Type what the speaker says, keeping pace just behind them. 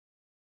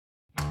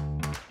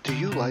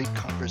you like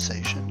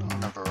conversation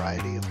on a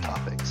variety of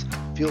topics?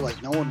 Feel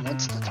like no one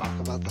wants to talk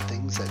about the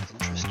things that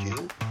interest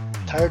you?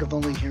 Tired of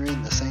only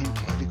hearing the same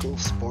political,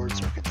 sports,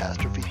 or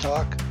catastrophe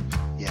talk?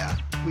 Yeah,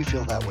 we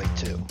feel that way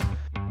too.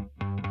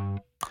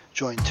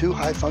 Join two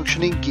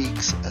high-functioning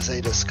geeks as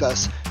they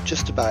discuss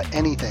just about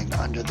anything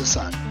under the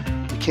sun.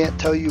 We can't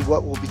tell you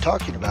what we'll be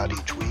talking about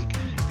each week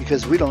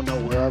because we don't know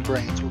where our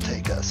brains will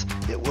take us.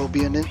 It will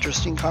be an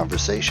interesting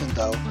conversation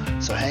though,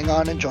 so hang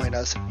on and join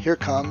us. Here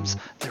comes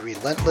the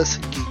Relentless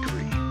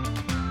Geekery.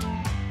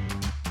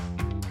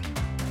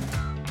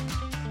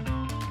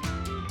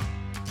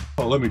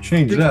 Oh, let me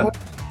change that.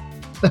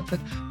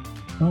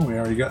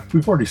 Oh,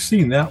 we've already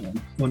seen that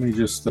one. Let me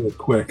just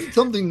quick.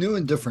 Something new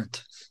and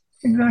different.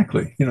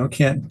 Exactly.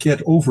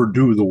 Can't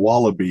overdo the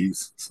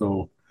wallabies.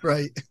 So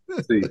right.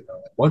 Let's see.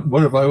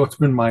 What's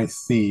been my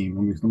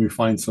theme? Let me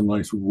find some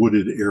nice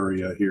wooded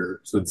area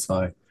here since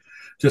I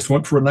just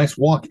went for a nice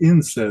walk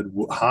in, said,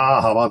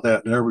 how about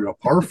that? There we go.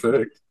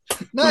 Perfect.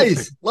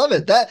 Nice. Perfect. Love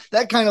it.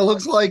 That kind of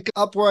looks like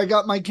up where I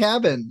got my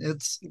cabin.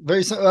 It's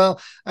very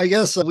well, I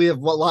guess we have a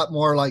lot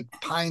more like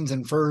pines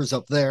and firs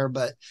up there,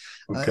 but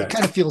it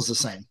kind of feels the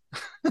same.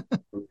 There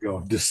we go.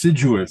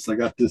 Deciduous. I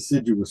got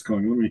deciduous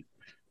going.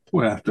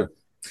 We'll have to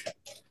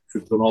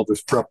have done all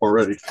this prep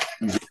already.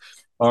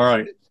 All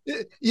right.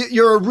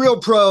 You're a real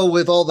pro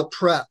with all the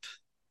prep.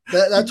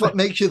 That's what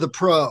makes you the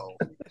pro.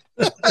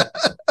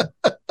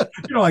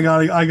 I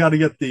gotta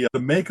get the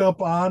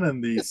makeup on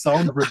and the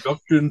sound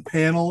reduction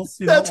panels.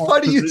 That's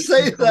funny you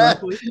say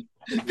that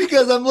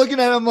because I'm looking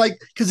at them like,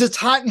 because it's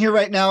hot in here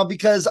right now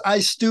because I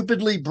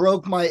stupidly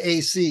broke my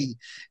AC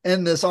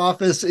and this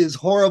office is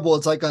horrible.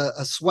 It's like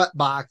a sweat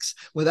box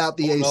without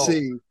the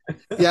AC. No.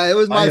 Yeah, it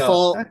was my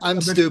fault.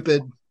 I'm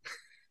stupid.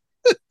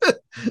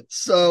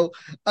 So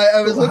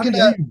I was looking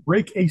at. You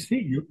break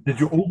AC? Did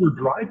you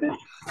overdrive it?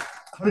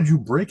 How did you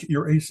break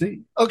your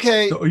AC?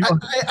 Okay, so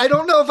I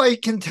don't know if I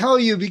can tell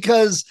you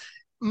because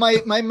my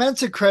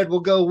Mensa cred will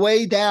go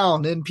way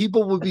down and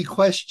people will be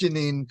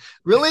questioning,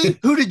 really?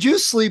 Who did you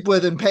sleep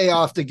with and pay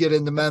off to get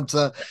into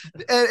Mensa?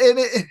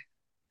 Did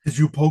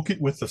you poke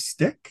it with a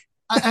stick?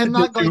 I'm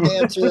not going to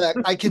answer that.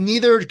 I can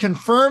neither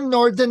confirm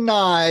nor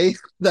deny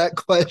that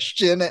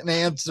question and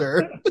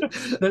answer.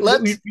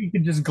 You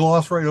can just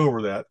gloss right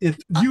over that.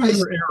 It's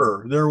user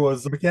error. There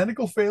was a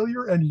mechanical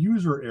failure and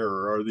user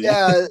error.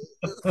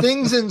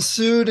 Things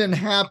ensued and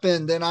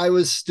happened, and I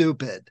was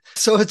stupid.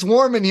 So it's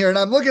warm in here, and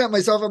I'm looking at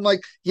myself. I'm like,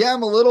 yeah,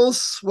 I'm a little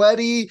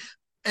sweaty.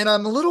 And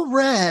I'm a little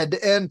red.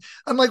 And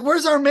I'm like,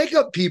 where's our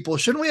makeup people?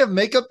 Shouldn't we have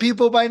makeup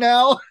people by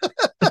now?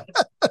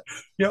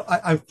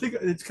 I think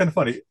it's kind of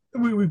funny.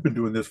 We've been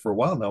doing this for a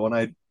while now,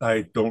 and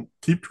I don't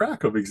keep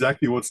track of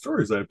exactly what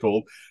stories I've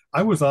told.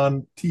 I was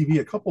on TV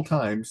a couple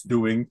times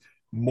doing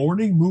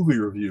morning movie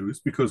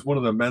reviews because one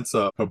of the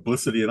Mensa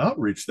publicity and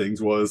outreach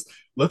things was,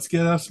 let's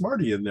get a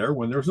Smarty in there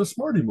when there's a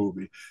Smarty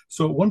movie.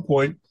 So at one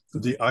point,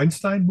 the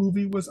Einstein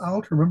movie was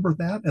out. Remember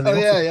that? And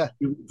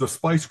the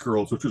Spice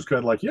Girls, which was kind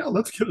of like,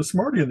 let's get a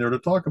Smarty in there to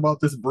talk about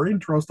this brain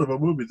trust of a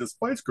movie, the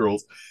Spice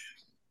Girls.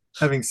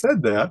 Having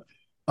said that,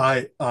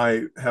 I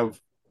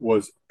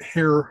was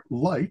hair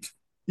light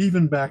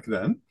even back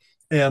then,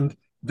 and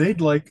they'd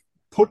like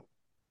put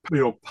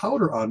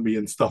powder on me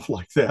and stuff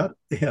like that,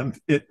 and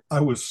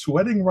I was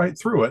sweating right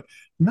through it,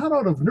 not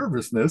out of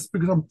nervousness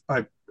because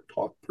I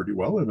talk pretty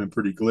well and I'm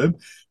pretty glib,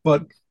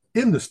 but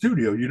in the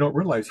studio, you don't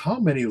realize how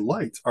many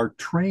lights are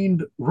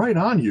trained right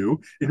on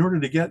you in order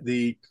to get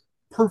the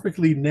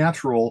perfectly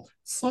natural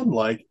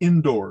sunlight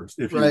indoors,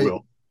 if you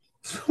will.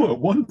 So at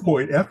one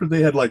point, after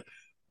they had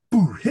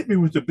hit me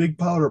with the big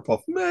powder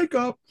puff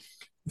makeup,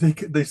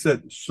 they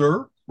said,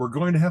 "Sir, we're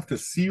going to have to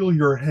seal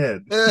your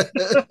head."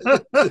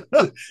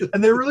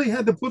 And they really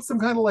had to put some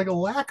kind of like a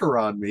lacquer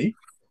on me.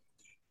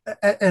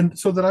 And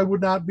so that I would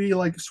not be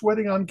like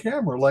sweating on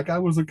camera like I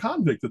was a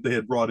convict that they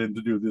had brought in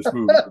to do this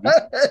movie.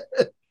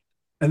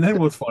 And then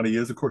what's funny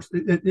is, of course,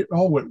 it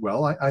all went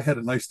well. I had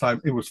a nice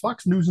time. It was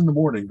Fox News in the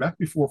morning, back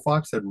before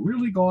Fox had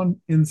really gone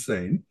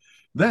insane.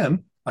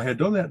 Then I had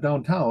done that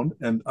downtown,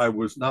 and I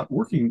was not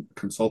working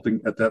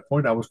consulting at that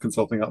point. I was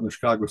consulting out in the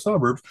Chicago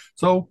suburbs.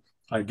 So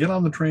I get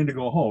on the train to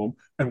go home,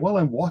 and while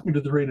I'm walking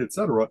to the train,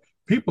 etc.,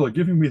 people are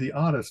giving me the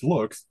honest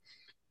looks.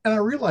 And I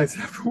realized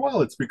after a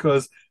while it's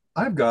because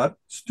I've got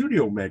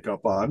studio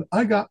makeup on.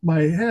 I got my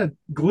head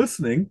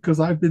glistening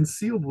because I've been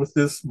sealed with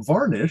this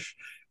varnish,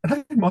 and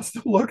I must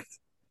have looked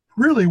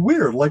really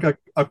weird, like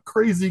a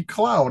crazy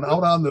clown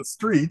out on the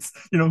streets.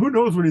 Who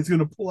knows when he's going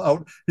to pull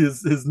out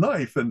his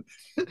knife. And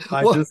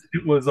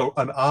it was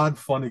an odd,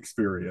 fun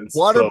experience.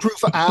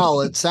 Waterproof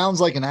owl. It sounds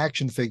like an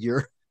action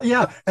figure.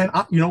 Yeah. And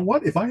you know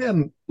what? If I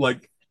hadn't,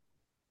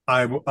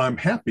 I'm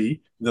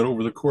happy that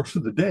over the course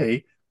of the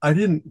day, I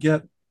didn't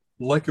get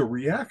like a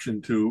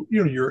reaction to,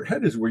 your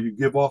head is where you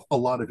give off a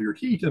lot of your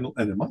heat and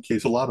in my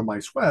case, a lot of my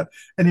sweat.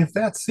 And if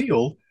that's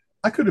sealed,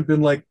 I could have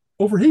been like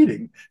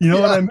overheating. You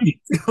know what Yeah. I mean?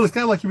 It's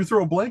kind of like if you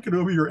throw a blanket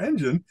over your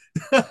engine,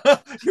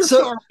 your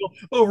So car will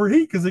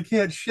overheat because it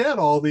can't shed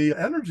all the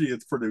energy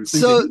it's producing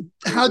to so heat.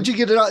 how'd you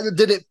get it out?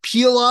 Did it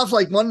peel off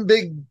like one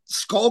big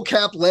skull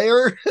cap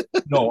layer?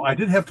 No, I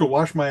did have to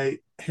wash my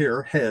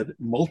head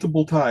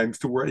multiple times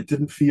to where it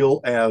didn't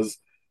feel as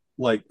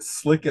like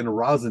slick and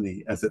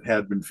rosiny as it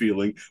had been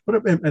feeling.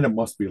 And it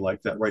must be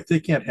like that, right? They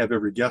can't have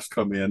every guest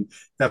come in,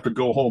 have to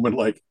go home and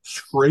like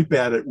scrape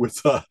at it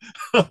with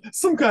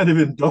some kind of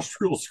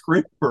industrial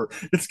scraper.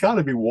 It's got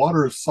to be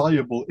water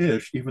soluble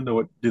ish, even though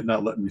it did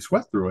not let me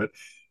sweat through it.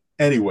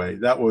 Anyway,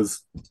 that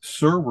was,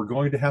 sir, we're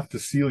going to have to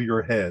seal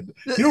your head.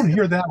 You don't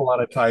hear that a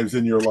lot of times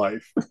in your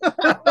life.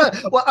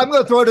 Well, I'm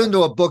going to throw it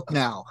into a book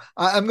now.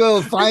 I'm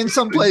going to find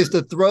some place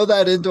to throw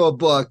that into a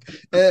book,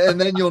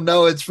 and then you'll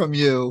know it's from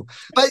you.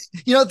 But,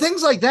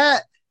 things like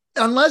that,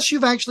 unless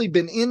you've actually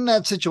been in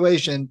that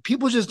situation,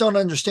 people just don't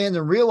understand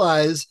and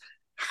realize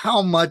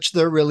how much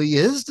there really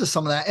is to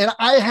some of that. And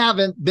I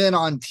haven't been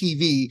on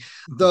TV,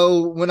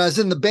 though when I was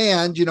in the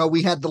band,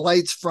 we had the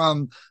lights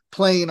from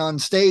playing on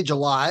stage a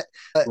lot.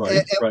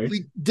 Right.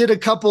 We did a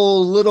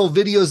couple little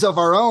videos of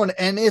our own,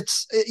 and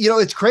it's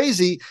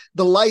crazy,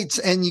 the lights,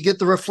 and you get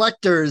the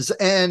reflectors,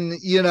 and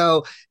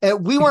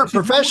and we weren't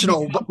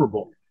professional, but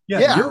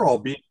yeah,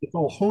 it's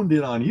all honed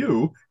in on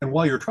you. And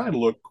while you're trying to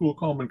look cool,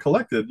 calm, and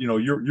collected,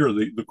 you're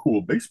the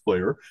cool bass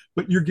player,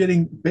 but you're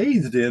getting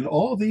bathed in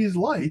all these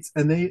lights,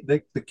 and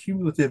the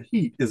cumulative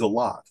heat is a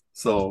lot.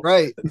 So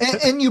right.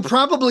 And you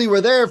probably were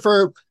there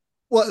for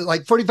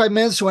like 45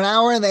 minutes to an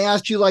hour, and they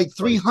asked you like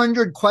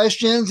 300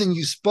 questions, and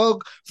you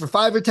spoke for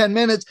 5 or 10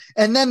 minutes,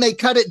 and then they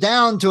cut it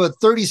down to a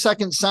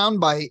 30-second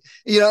soundbite,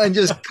 and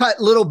just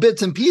cut little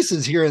bits and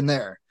pieces here and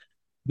there.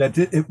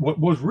 What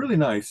was really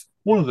nice,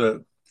 one of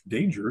the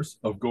dangers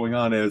of going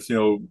on as,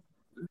 in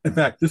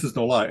fact, this is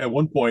no lie. At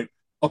one point,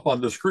 up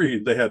on the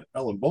screen, they had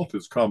Alan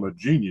Baltus,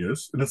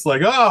 genius, and it's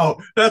like, oh,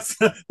 that's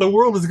the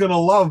world is going to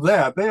love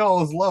that. They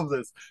always love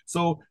this.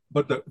 So,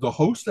 but the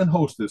host and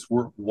hostess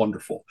were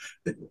wonderful.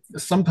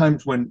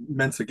 Sometimes when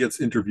Mensa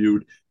gets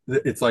interviewed,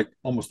 it's like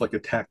almost like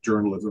attack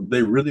journalism.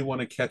 They really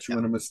want to catch you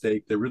in a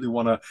mistake. They really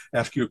want to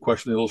ask you a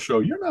question that'll show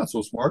you're not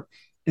so smart.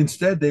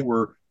 Instead, they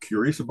were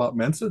curious about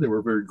Mensa. They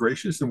were very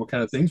gracious in what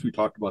kind of things we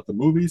talked about, the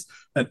movies,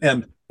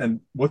 and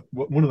what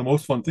one of the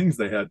most fun things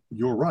they had.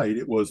 You're right;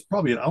 it was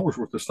probably an hour's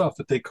worth of stuff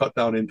that they cut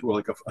down into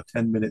like a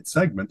 10-minute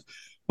segment.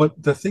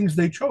 But the things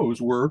they chose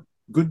were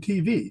good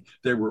TV.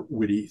 They were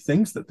witty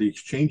things, that the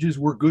exchanges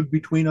were good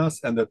between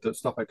us, and that the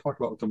stuff I talked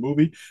about with the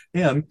movie.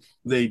 And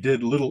they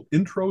did little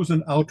intros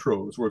and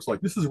outros where it's like,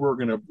 this is where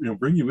we're going to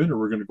bring you in, or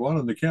we're going to go out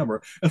on the camera.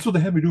 And so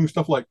they had me doing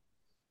stuff like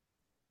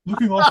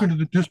looking off into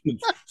the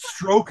distance,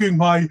 stroking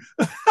my.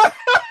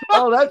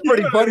 Oh, that's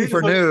pretty funny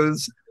for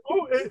news.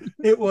 Oh,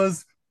 it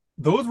was.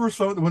 Those were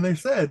so when they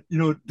said,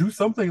 do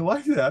something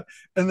like that,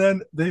 and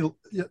then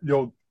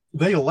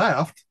they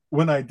laughed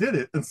when I did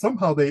it, and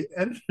somehow they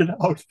edited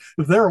out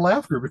their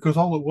laughter, because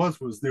all it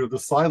was the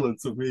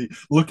silence of me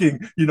looking,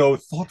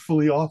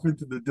 thoughtfully off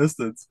into the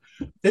distance.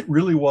 It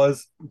really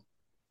was.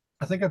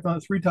 I think I've done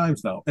it 3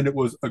 times now, and it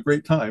was a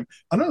great time.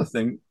 Another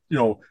thing,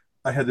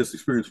 I had this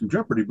experience from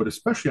Jeopardy, but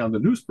especially on the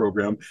news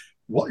program,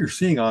 what you're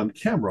seeing on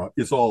camera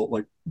is all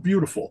like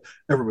beautiful.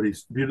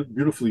 Everybody's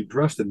beautifully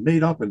dressed and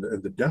made up, and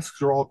the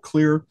desks are all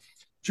clear.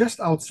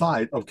 Just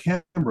outside of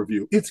camera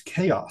view, it's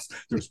chaos.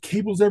 There's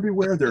cables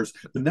everywhere. There's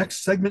the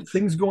next segment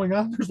things going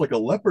on. There's like a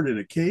leopard in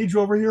a cage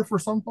over here for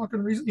some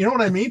fucking reason. You know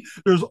what I mean?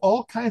 There's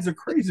all kinds of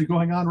crazy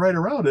going on right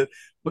around it,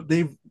 but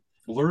they've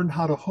learned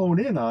how to hone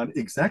in on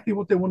exactly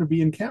what they want to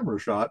be in camera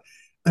shot.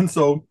 And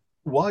so,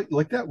 why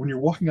like that, when you're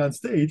walking on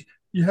stage,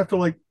 you have to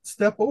like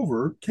step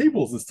over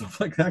cables and stuff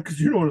like that, because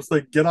you don't want to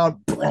like get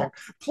out,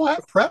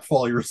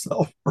 pratfall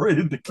yourself right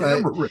into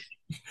camera range.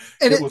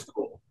 And it was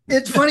cool.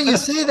 It's funny you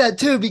say that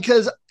too,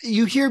 because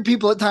you hear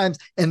people at times,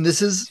 and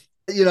this is,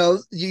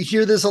 you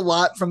hear this a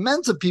lot from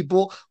Mensa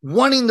people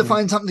wanting to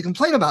find something to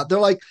complain about. They're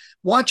like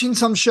watching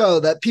some show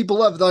that people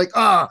love. They're like,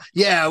 oh,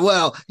 yeah,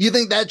 well, you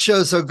think that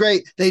show's so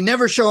great. They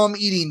never show them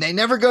eating. They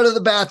never go to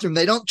the bathroom.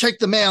 They don't check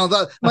the mail.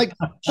 I'm like,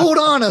 hold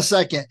on a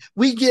second.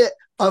 We get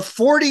a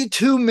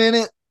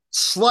 42-minute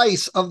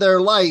slice of their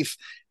life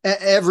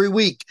every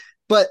week,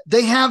 but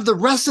they have the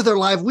rest of their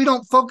life we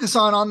don't focus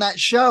on that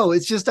show.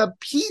 It's just a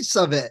piece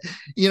of it,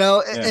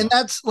 and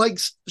that's like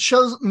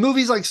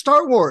movies like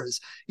Star Wars.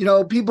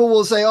 People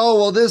will say, oh,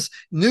 well, this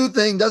new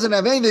thing doesn't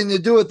have anything to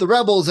do with the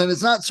Rebels, and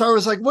it's not Star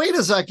Wars. Like, wait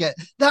a second,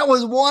 that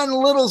was one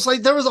little,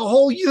 like, there was a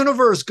whole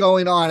universe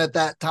going on at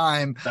that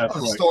time. That's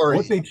of right. Story.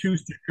 What they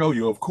choose to show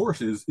you, of course,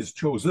 is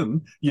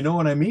chosen. You know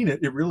what I mean?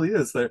 It really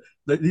is.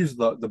 These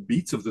are the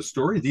beats of the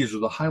story. These are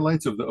the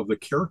highlights of the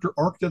character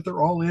arc that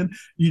they're all in.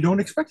 You don't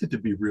expect it to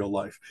be real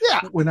life. Yeah.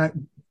 Kind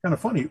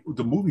of funny,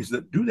 the movies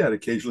that do that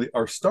occasionally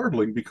are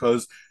startling,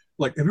 because,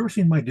 like, have you ever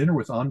seen My Dinner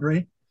with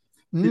Andre?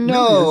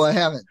 No, I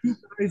haven't. Two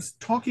guys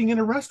talking in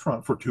a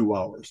restaurant for 2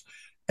 hours,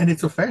 and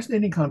it's a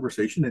fascinating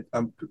conversation.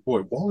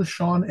 Boy, Wallace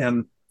Shawn,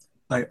 and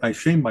I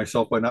shame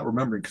myself by not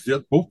remembering,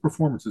 because both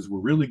performances were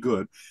really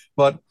good,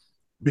 but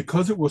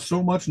because it was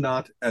so much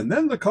not, and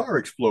then the car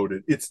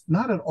exploded. It's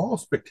not at all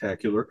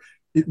spectacular.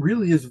 It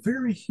really is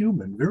very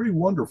human, very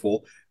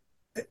wonderful,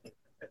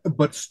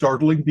 but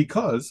startling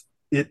because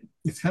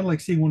it's kind of like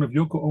seeing one of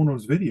Yoko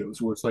Ono's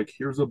videos where it's like,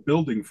 here's a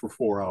building for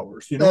 4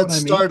 hours. You know That's what I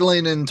mean?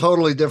 startling in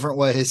totally different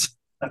ways.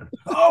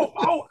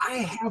 Oh, I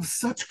have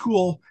such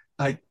cool.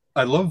 I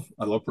love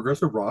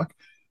progressive rock.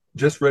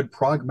 Just read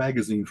Prog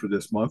magazine for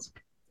this month.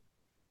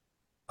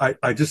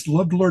 I just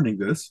loved learning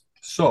this.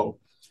 So,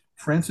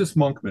 Francis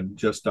Monkman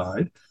just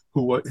died,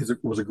 who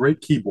was a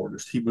great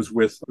keyboardist. He was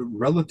with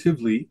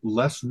relatively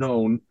less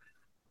known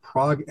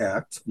prog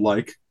acts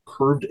like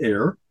Curved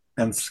Air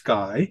and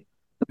Sky,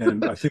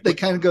 and I think they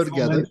kind of go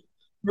together.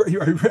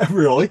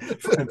 Really,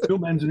 and Phil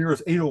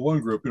Manzanera's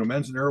 801 group.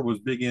 Manzanera was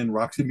big in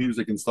Roxy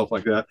Music and stuff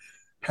like that.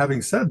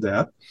 Having said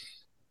that,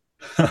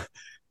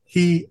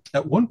 he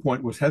at one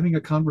point was having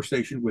a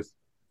conversation with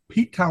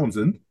Pete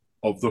Townsend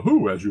of The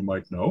Who, as you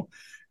might know,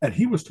 and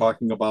he was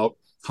talking about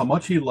how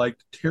much he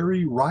liked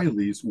Terry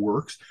Riley's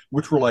works,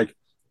 which were like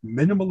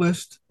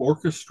minimalist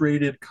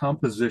orchestrated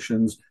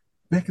compositions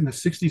back in the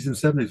 60s and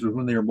 70s was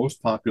when they were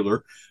most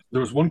popular. There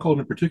was one called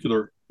in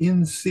particular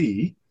In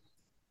C,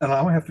 and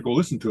I have to go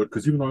listen to it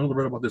because even though I only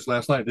read about this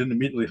last night, I didn't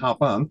immediately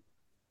hop on.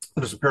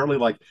 There's apparently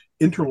like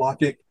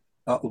interlocking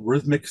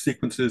rhythmic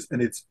sequences,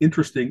 and it's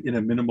interesting in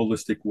a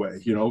minimalistic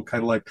way,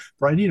 kind of like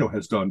Brian Eno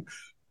has done.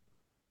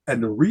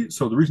 And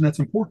so the reason that's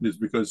important is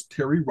because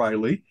Terry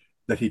Riley,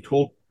 that he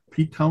told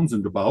Pete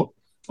Townsend about,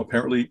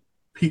 apparently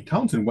Pete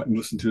Townsend went and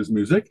listened to his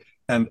music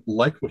and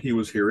liked what he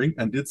was hearing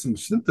and did some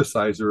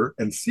synthesizer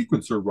and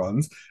sequencer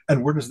runs.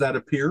 And where does that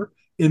appear?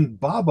 In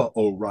Baba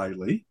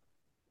O'Riley,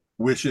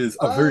 which is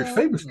a very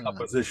famous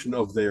composition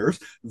of theirs.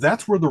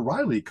 That's where the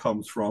Riley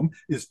comes from,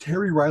 is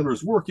Terry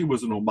Riley's work. It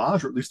was an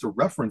homage, or at least a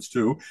reference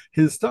to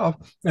his stuff.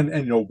 And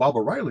Baba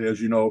O'Riley, as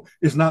you know,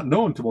 is not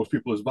known to most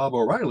people as Baba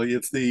O'Riley.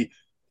 It's the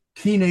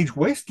Teenage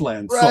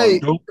Wasteland song.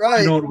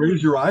 Don't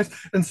raise your eyes.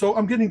 And so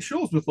I'm getting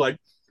chills with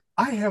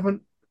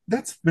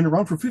that's been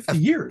around for 50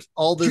 years.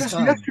 All this Just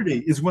time.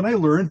 yesterday is when I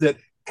learned that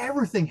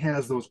everything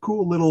has those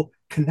cool little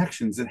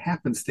connections and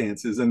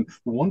happenstances and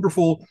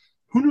wonderful.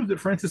 Who knew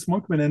that Francis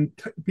Monkman and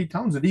Pete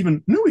Townsend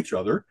even knew each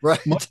other? Right.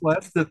 Much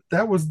less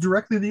that was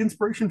directly the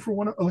inspiration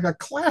for like a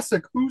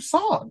classic Who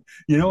song.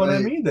 You know what I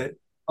mean?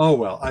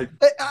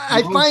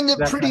 I find it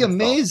pretty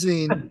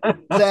amazing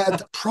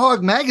that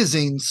Prog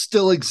magazine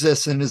still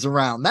exists and is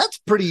around. That's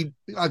pretty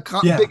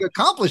big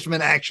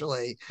accomplishment,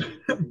 actually.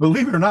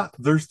 Believe it or not,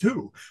 there's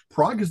two.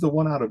 Prog is the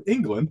one out of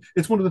England.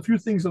 It's one of the few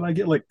things that I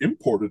get like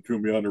imported to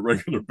me on a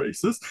regular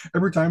basis.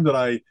 Every time that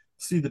I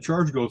see the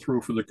charge go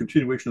through for the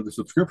continuation of the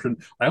subscription,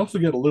 I also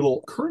get a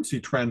little currency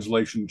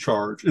translation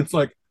charge. It's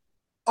like,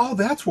 oh,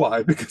 that's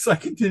why, because I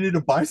continue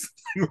to buy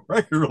something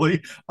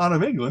regularly out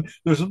of England.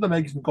 There's another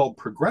magazine called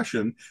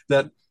Progression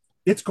that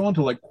it's gone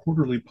to like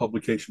quarterly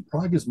publication.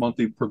 Prog is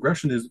monthly,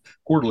 Progression is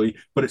quarterly,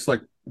 but it's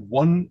like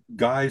one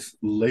guy's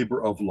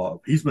labor of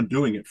love. He's been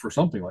doing it for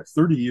something like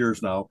 30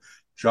 years now.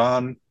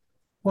 John,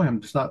 boy,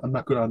 I'm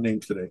not good on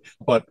names today,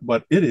 but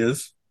it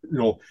is,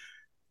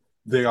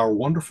 they are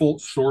wonderful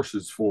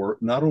sources for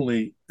not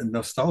only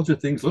nostalgia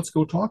things. Let's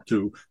go talk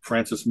to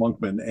Francis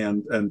Monkman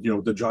and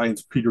the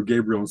Giants, Peter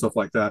Gabriel and stuff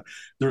like that.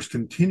 There's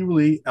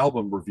continually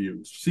album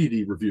reviews,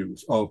 CD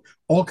reviews of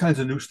all kinds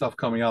of new stuff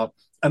coming out.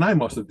 And I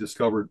must have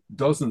discovered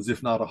dozens,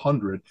 if not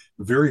 100,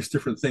 various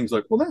different things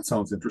like, well, that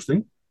sounds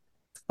interesting.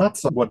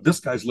 That's what this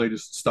guy's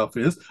latest stuff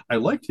is. I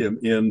liked him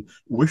in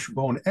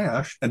Wishbone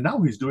Ash, and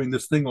now he's doing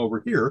this thing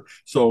over here.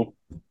 So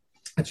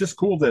it's just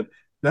cool that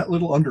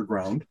little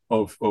underground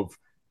of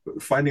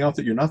finding out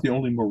that you're not the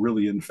only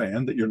Marillion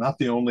fan, that you're not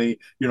the only,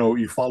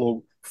 you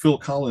follow Phil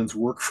Collins'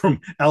 work from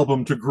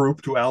album to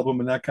group to album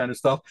and that kind of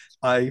stuff.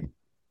 I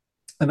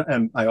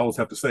always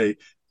have to say,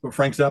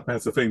 Frank Zappa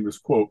has a famous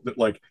quote that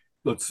like,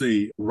 let's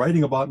see,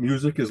 writing about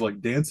music is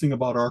like dancing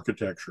about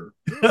architecture.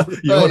 You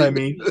know what I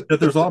mean? That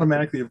there's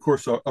automatically, of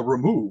course, a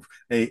remove,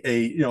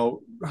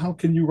 how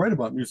can you write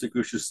about music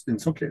which is in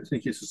some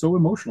cases so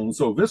emotional and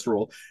so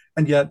visceral,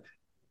 and yet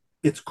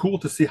it's cool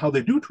to see how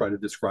they do try to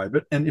describe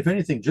it. And if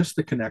anything, just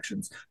the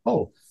connections.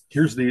 Oh,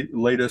 here's the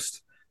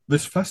latest,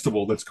 this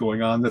festival that's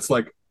going on. That's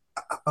like,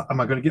 am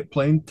I going to get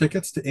plane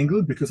tickets to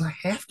England? Because I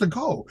have to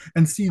go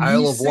and see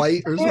Isle of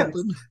Wight or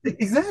something.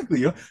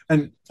 Exactly.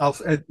 And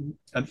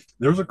and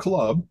there's a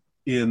club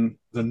in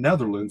the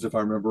Netherlands, if I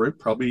remember it,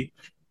 probably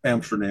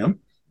Amsterdam,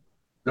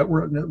 that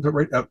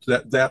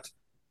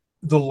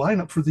the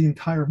lineup for the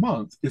entire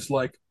month is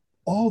like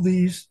all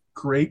these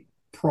great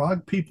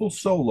prog people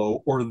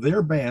solo or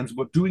their bands,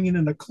 but doing it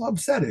in a club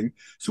setting.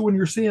 So when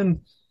you're seeing,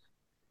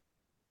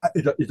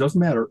 it doesn't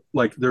matter,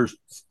 like there's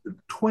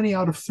 20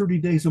 out of 30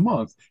 days a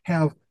month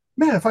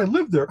man, if I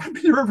lived there, I'd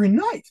be there every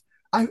night.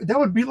 That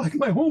would be like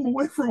my home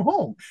away from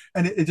home.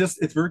 And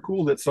it's very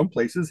cool that some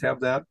places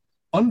have that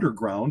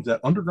underground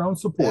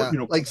support,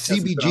 like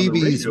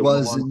CBGB's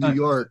was in New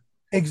York.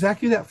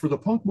 Exactly that. For the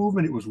punk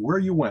movement, it was where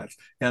you went.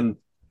 And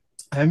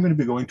I'm going to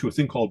be going to a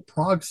thing called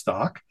Prog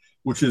Stock,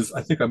 which is,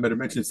 I think I might have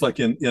mentioned, it's like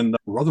in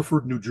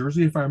Rutherford, New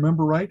Jersey, if I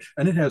remember right,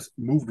 and it has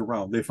moved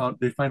around. They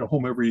find a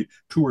home every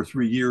 2 or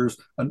 3 years,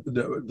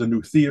 the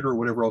new theater,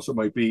 whatever else it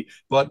might be,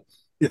 but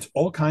it's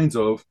all kinds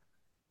of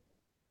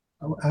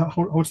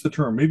what's the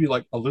term? Maybe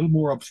like a little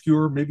more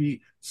obscure,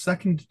 maybe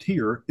second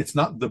tier. It's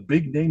not the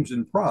big names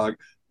in Prague,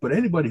 but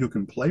anybody who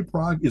can play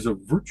Prague is a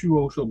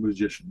virtuoso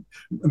musician.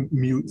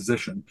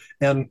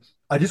 And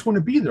I just want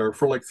to be there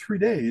for like 3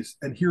 days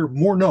and hear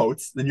more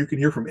notes than you can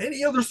hear from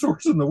any other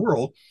source in the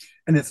world.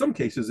 And in some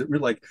cases, it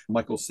really like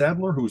Michael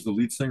Sadler, who's the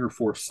lead singer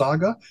for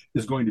Saga,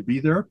 is going to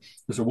be there.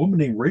 There's a woman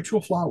named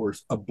Rachel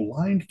Flowers, a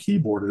blind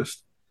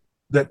keyboardist,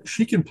 that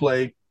she can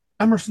play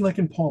Emerson, Lake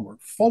and Palmer,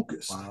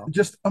 Focus, wow,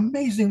 just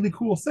amazingly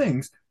cool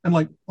things. And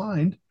like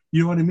blind,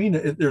 you know what I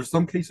mean? There's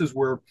some cases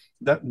where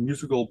that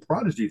musical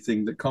prodigy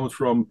thing that comes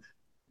from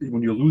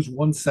when you lose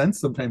one sense,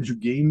 sometimes you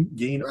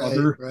gain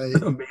other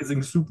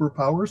amazing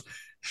superpowers.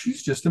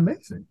 She's just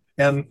amazing.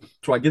 And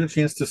so I get a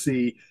chance to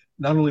see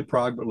not only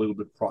Prague, but a little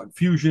bit of Prague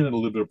fusion and a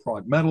little bit of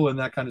Prague metal and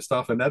that kind of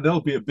stuff. And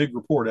that'll be a big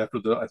report after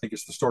I think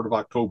it's the start of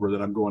October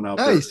that I'm going out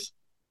there.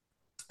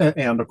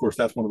 And of course,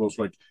 that's one of those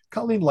like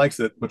Colleen likes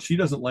it, but she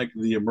doesn't like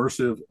the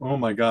immersive. Oh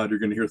my God, you're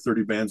going to hear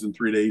 30 bands in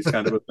 3 days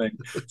kind of a thing.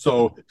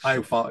 So I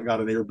got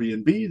an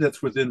Airbnb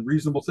that's within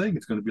reasonable thing.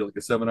 It's going to be like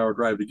a 7-hour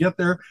drive to get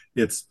there.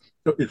 It's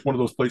one of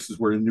those places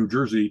where in New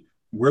Jersey,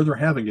 where they're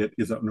having it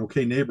is an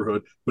okay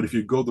neighborhood, but if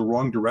you go the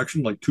wrong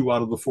direction, like 2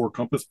 out of the 4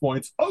 compass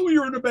points, oh,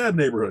 you're in a bad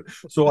neighborhood.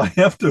 So I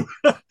have to,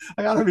 I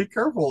got to be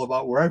careful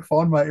about where I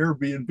found my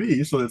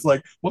Airbnb. So it's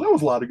like, well, that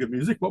was a lot of good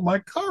music, but my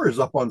car is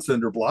up on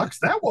cinder blocks.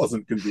 That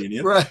wasn't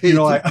convenient, right? You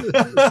know,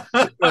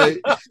 right.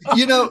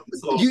 You know,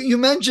 so, you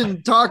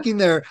mentioned talking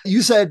there.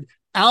 You said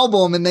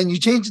album, and then you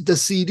changed it to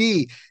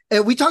CD.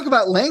 And we talk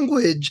about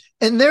language,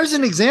 and there's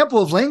an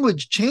example of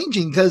language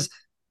changing because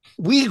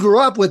we grew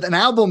up with an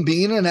album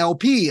being an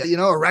LP, you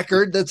know, a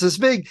record that's this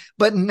big.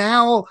 But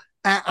now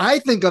I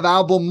think of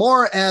album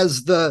more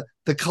as the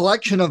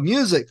collection of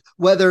music,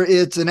 whether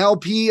it's an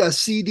LP, a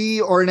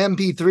CD, or an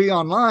MP3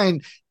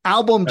 online.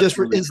 Album that's just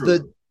really is true.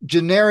 The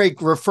generic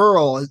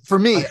referral for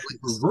me. I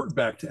revert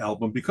back to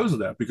album because of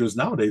that. Because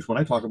nowadays, when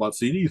I talk about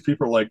CDs,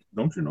 people are like,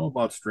 "Don't you know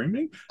about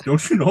streaming?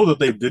 Don't you know that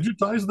they've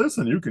digitized this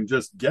and you can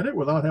just get it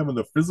without having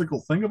the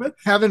physical thing of it?"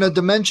 Having a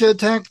dementia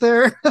attack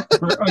there.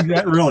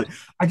 Really,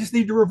 I just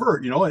need to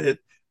revert. You know,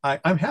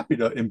 I'm happy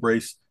to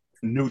embrace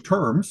new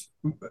terms,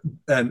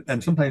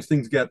 and sometimes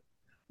things get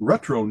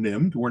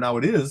retronymed, where now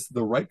it is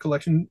the right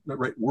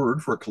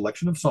word for a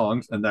collection of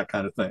songs and that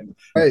kind of thing.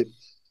 Right.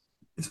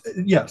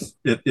 Yes.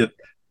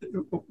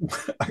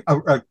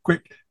 A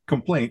quick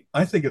complaint.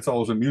 I think it's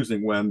always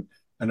amusing when,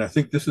 and I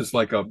think this is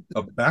like a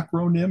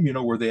backronym, you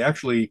know, where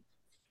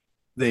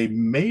they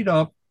made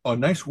up a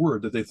nice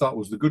word that they thought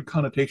was the good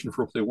connotation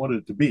for what they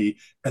wanted it to be,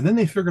 and then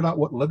they figured out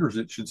what letters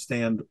it should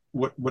stand,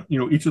 what you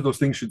know each of those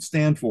things should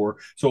stand for.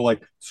 So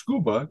like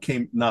scuba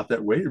came not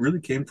that way. It really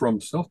came from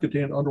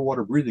self-contained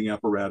underwater breathing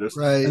apparatus,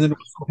 right? And then it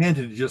was so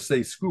handy to just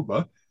say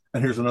scuba.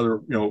 And here's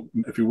another, you know,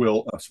 if you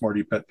will, a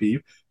smarty pet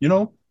peeve. You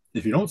know,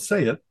 if you don't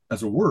say it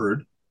as a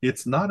word,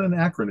 it's not an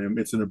acronym,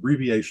 it's an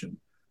abbreviation.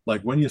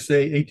 Like when you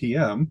say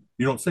ATM,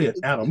 you don't say it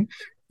atom,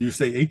 you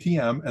say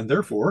ATM, and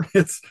therefore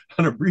it's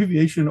an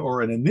abbreviation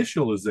or an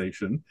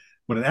initialization.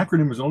 But an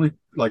acronym is only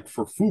like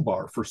for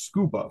FUBAR, for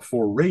scuba,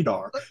 for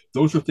radar.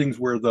 Those are things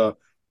where the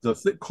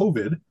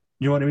COVID,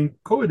 you know what I mean?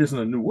 COVID isn't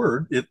a new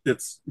word.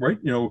 It's right,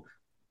 you know,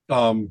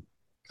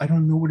 I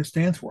don't know what it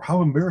stands for.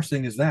 How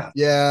embarrassing is that?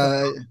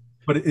 Yeah.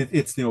 But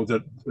it's, you know,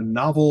 the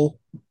novel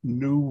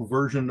new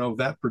version of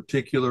that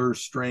particular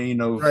strain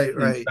of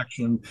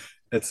infection,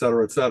 et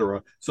cetera, et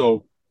cetera.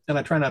 So, and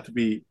I try not to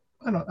be,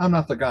 I'm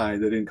not the guy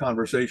that in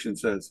conversation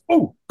says,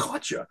 "Oh,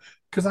 gotcha,"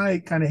 because I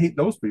kind of hate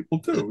those people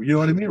too. You know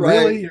what I mean? Right.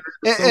 Really?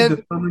 You're so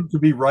determined to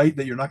be right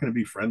that you're not going to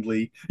be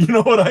friendly. You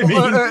know what I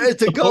mean?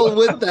 To go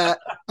with that,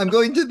 I'm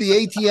going to the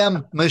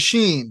ATM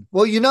machine.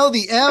 Well, you know,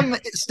 the M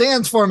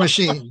stands for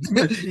machine.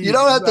 You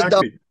don't have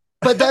to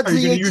But that's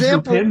the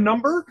example. Use your PIN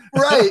number?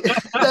 Right.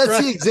 That's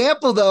the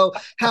example, though,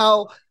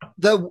 how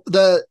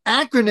the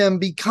acronym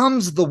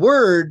becomes the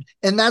word,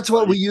 and that's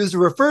what we use to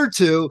refer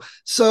to.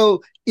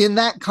 So in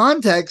that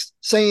context,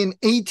 saying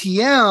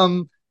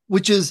ATM,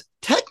 which is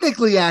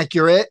technically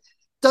accurate,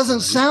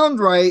 doesn't sound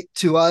right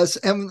to us.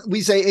 And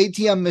we say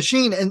ATM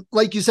machine. And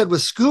like you said,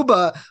 with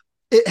scuba,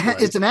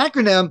 it's an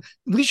acronym.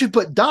 We should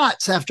put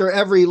dots after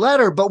every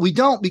letter, but we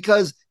don't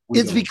because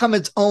it's become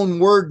its own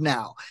word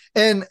now.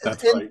 And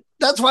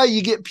that's why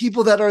you get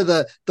people that are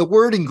the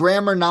word and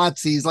grammar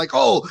Nazis, like,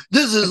 oh,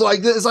 this is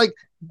like this. Like,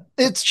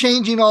 it's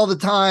changing all the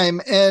time,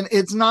 and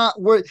it's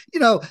not word. You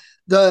know,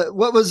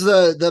 what was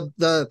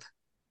the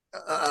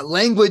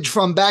language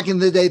from back in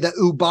the day, the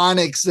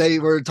Ubonics they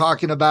were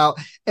talking about,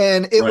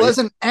 and it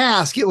wasn't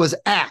ask, it was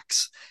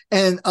ax.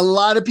 And a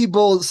lot of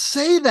people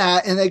say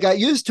that, and they got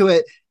used to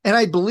it. And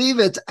I believe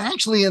it's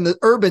actually in the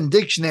Urban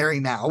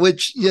Dictionary now,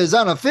 which is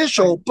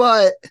unofficial,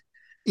 but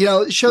you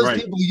know, it shows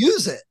people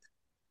use it.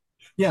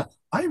 Yeah,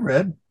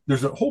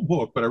 there's a whole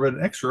book, but I read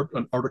an excerpt,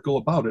 an article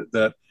about it,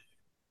 that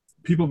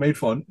people made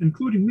fun,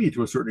 including me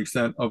to a certain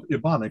extent, of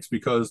Ebonics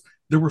because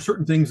there were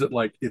certain things that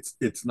like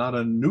it's not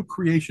a new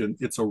creation,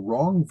 it's a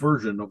wrong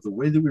version of the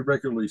way that we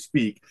regularly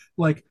speak.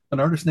 Like an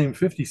artist named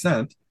 50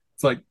 Cent,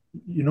 it's like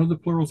the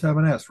plurals have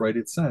an S, right?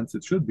 It's cents,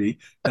 it should be.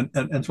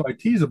 And so I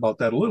tease about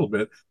that a little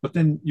bit, but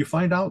then you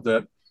find out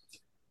that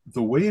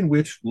the way in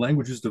which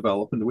languages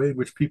develop and the way in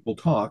which people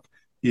talk,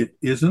 it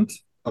isn't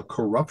a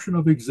corruption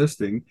of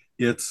existing.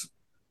 It's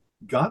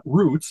got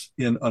roots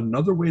in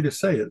another way to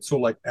say it. So,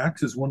 like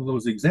axe is one of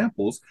those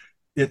examples.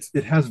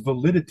 It has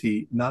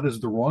validity, not as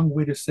the wrong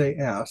way to say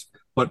ask,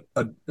 but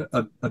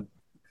an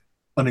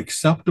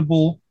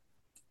acceptable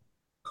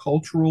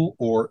cultural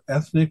or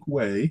ethnic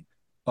way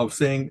of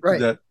saying Right.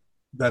 that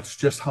that's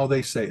just how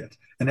they say it.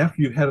 And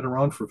after you've had it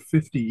around for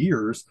 50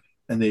 years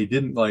and they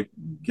didn't like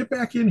get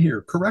back in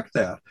here, correct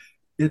that,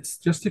 it's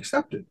just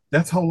accepted.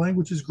 That's how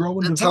languages grow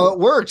and That's develop. how it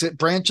works. It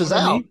branches You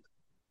know what I out. mean?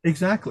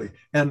 Exactly.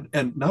 And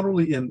not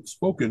only in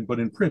spoken, but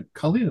in print.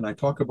 Colleen and I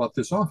talk about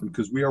this often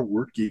because we are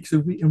word geeks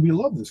and we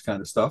love this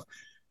kind of stuff.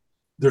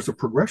 There's a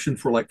progression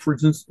for, like, for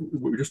instance,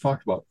 what we just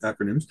talked about,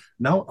 acronyms.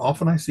 Now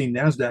often I see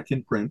NASDAQ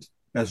in print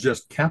as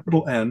just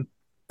capital N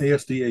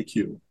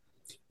ASDAQ.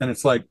 And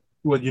it's like,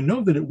 well, you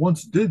know that it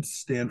once did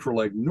stand for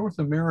like North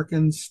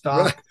American Right.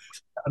 stock.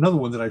 Another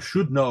one that I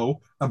should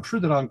know. I'm sure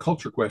that on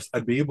Culture Quest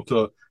I'd be able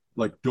to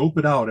like dope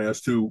it out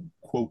as to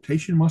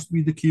quotation must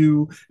be the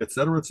Q, et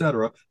cetera, et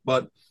cetera.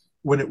 But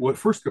when it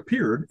first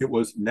appeared, it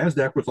was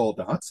NASDAQ with all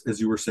dots, as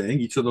you were saying.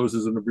 Each of those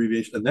is an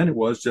abbreviation. And then it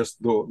was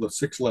just the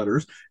 6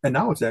 letters. And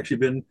now it's actually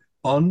been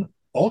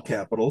all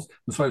capitals.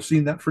 And so I've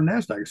seen that for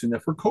NASDAQ. I've seen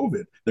that for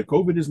COVID. The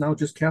COVID is now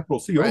just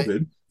capital Right.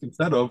 COVID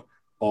instead of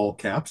all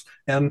caps.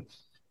 And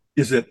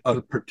is it a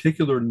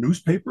particular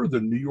newspaper, the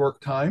New York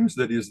Times,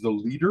 that is the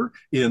leader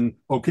in,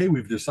 okay,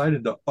 we've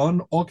decided to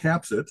all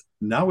caps it.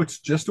 Now it's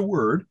just a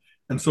word.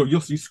 And so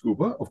you'll see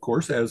scuba, of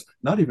course, as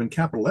not even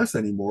capital S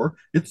anymore.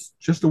 It's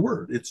just a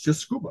word. It's just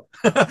scuba.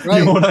 You know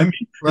Right. what I mean?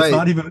 It's Right.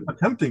 not even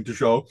attempting to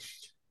show.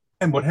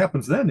 And what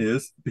happens then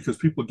is, because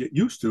people get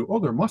used to, oh,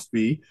 there must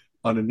be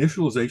an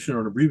initialization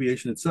or an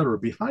abbreviation, et cetera,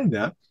 behind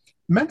that.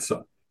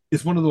 Mensa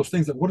is one of those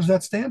things that, what does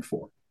that stand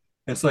for?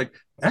 And it's like,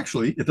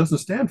 actually, it doesn't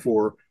stand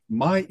for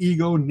my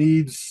ego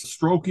needs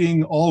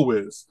stroking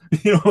always.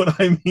 You know what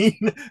I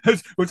mean?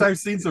 Which I've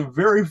seen some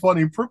very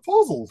funny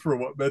proposals for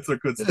what Mensa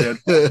could stand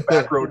for,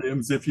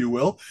 acronyms, if you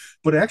will.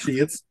 But actually,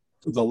 it's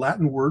the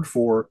Latin word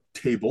for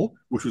table,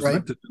 which was Right.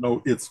 meant to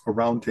denote it's a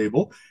round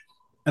table.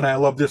 And I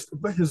love this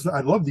because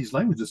I love these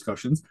language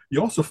discussions.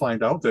 You also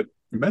find out that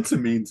Mensa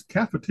means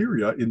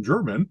cafeteria in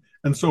German.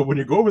 And so when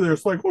you go over there,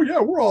 it's like, oh,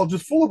 yeah, we're all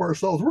just full of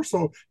ourselves.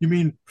 You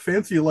mean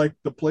fancy like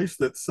the place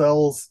that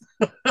sells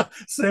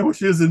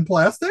sandwiches in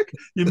plastic?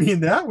 You mean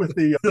that with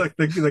the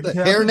The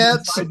hairnets?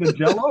 inside the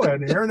jello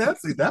and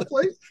hairnets? That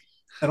place?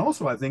 And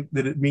also, I think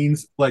that it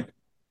means like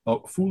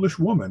a foolish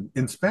woman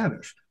in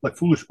Spanish, like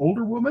foolish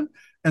older woman.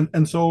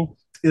 And so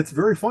it's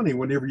very funny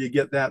whenever you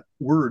get that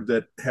word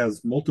that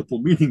has multiple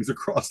meanings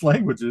across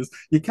languages.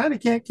 You kind of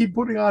can't keep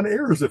putting on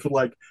airs if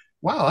like,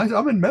 wow,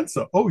 I'm in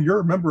Mensa. Oh, you're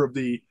a member of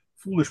the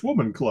Foolish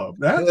Woman Club.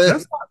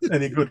 That's not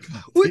any good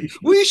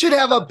we should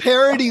have a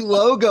parody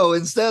logo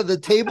instead of the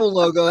table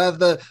logo. Have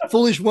the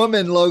Foolish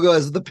Woman logo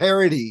as the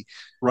parody.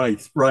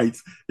 Right.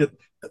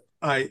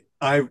 I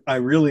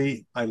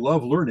really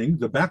love learning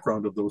the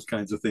background of those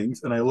kinds of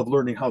things, and I love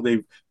learning how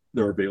they're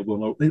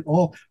available. They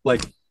all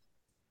like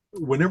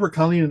whenever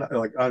Colleen and I,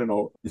 like, I don't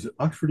know, is it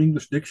Oxford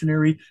English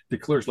Dictionary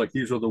declares like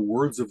these are the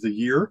words of the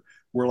year,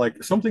 where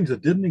like some things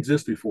that didn't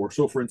exist before.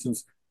 So, for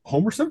instance,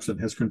 Homer Simpson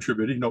has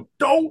contributed.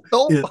 Don't.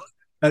 Oh.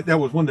 That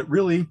was one that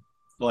really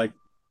like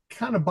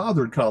kind of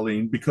bothered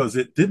Colleen because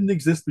it didn't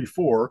exist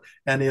before,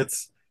 and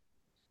it's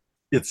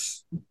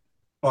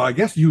I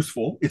guess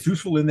useful. It's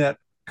useful in that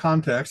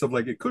context of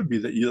like it could be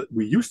that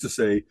we used to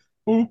say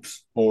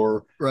oops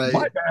or Right.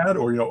 my bad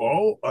or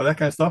that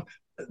kind of stuff.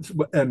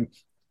 And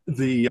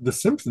the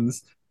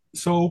Simpsons.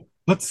 So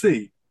let's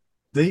see,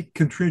 they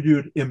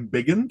contributed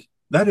embiggened.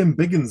 That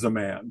embiggens a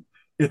man.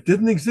 It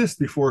didn't exist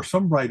before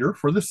some writer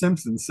for The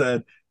Simpsons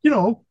said,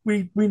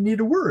 we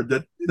need a word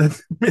that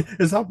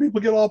is how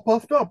people get all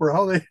puffed up or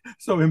how they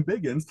so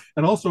embiggens,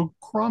 and also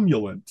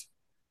cromulent.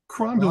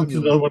 Cromulent is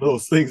another one of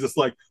those things. It's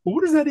like, well,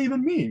 what does that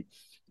even mean?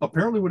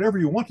 Apparently, whatever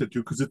you want it to,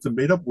 because it's a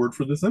made-up word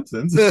for The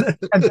Simpsons.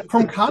 And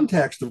from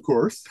context, of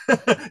course,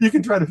 you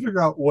can try to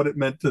figure out what it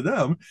meant to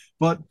them.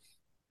 But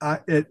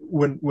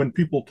when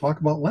people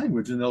talk about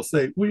language and they'll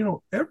say,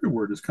 well, every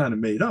word is kind of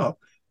made up.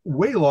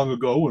 Way long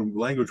ago, when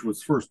language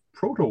was first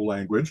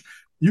proto-language,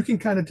 you can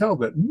kind of tell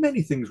that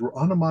many things were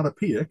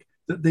onomatopoeic,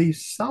 that they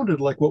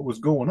sounded like what was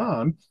going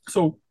on.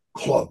 So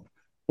club,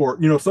 or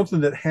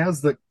something that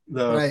has the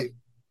Right.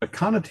 a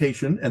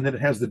connotation, and then it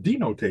has the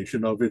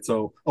denotation of it's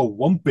a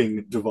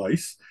wumping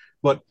device.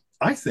 But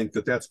I think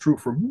that that's true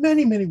for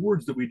many, many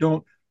words that we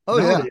don't. Oh,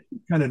 yeah.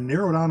 Kind of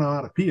narrow down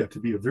onomatopoeia to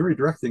be a very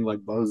direct thing,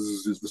 like buzz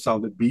is the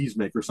sound that bees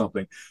make or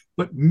something.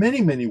 But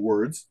many, many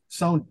words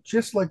sound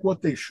just like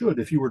what they should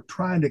if you were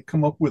trying to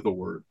come up with a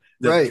word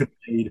that Right.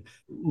 conveyed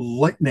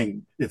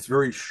lightning. It's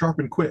very sharp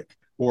and quick.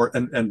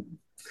 And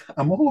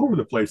I'm all over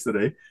the place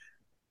today.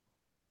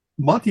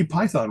 Monty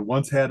Python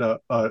once had a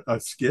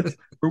skit,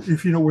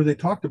 if you know, where they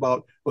talked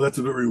about, well, that's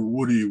a very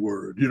woody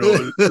word,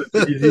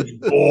 it's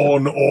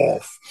gone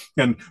off,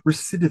 and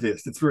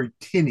recidivist, it's very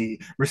tinny,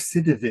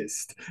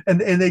 recidivist, and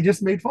they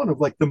just made fun of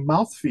like the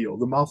mouth feel,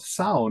 the mouth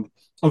sound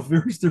of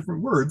various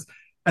different words,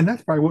 and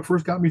that's probably what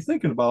first got me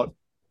thinking about.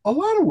 A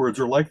lot of words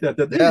are like that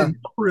they Yeah. didn't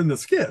cover in the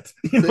skit.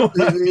 You know?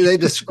 They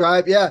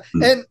describe, yeah.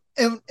 And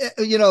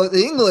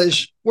the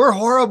English, we're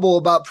horrible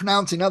about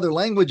pronouncing other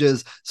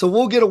languages. So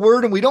we'll get a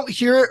word and we don't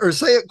hear it or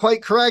say it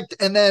quite correct.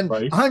 And then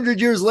Right.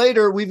 100 years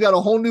later, we've got a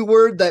whole new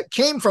word that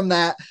came from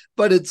that,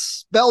 but it's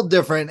spelled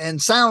different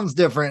and sounds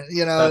different,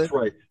 That's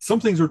right. Some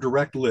things are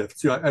direct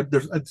lifts.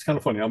 It's kind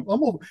of funny.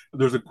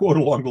 There's a quote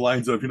along the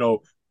lines of,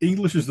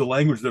 English is the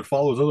language that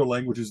follows other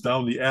languages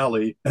down the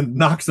alley and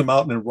knocks them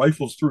out and then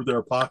rifles through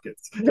their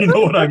pockets. You know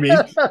what I mean?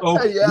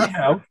 So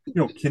Yeah. we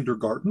have,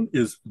 kindergarten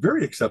is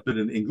very accepted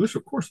in English,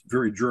 of course,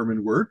 very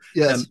German word.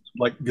 Yes. And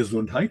like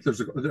Gesundheit,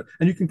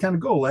 and you can kind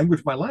of go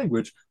language by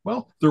language.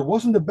 Well, there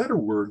wasn't a better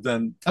word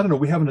than, I don't know,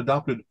 we haven't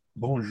adopted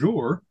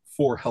bonjour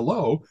for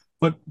hello,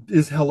 but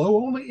is hello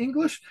only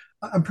English?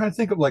 I'm trying to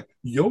think of, like,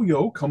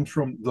 yo-yo comes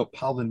from the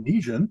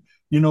Polynesian.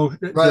 Right.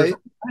 There's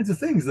all kinds of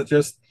things that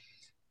just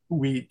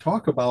we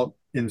talk about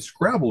in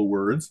Scrabble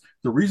words.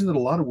 The reason that a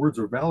lot of words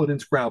are valid in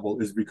Scrabble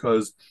is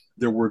because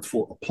they're words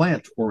for a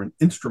plant or an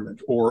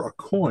instrument or a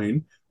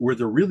coin where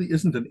there really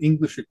isn't an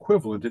English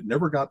equivalent. It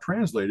never got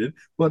translated.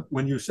 But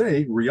when you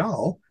say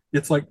real,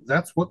 it's like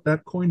that's what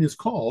that coin is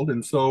called.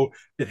 And so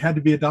it had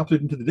to be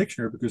adopted into the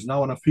dictionary because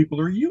now enough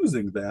people are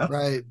using that.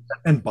 Right.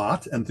 And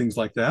bot and things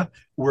like that.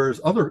 Whereas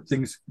other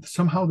things,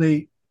 somehow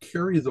they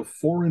carry the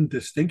foreign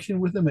distinction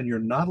with them and you're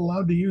not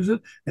allowed to use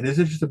it? And is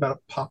it just about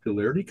a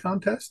popularity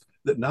contest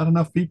that not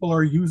enough people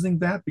are using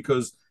that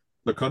because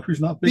the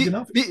country's not big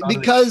enough?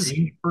 Because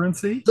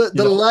currency.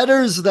 The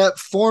letters that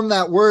form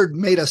that word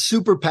made a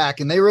super PAC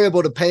and they were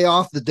able to pay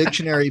off the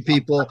dictionary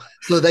people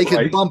so they could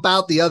Right. bump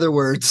out the other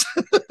words.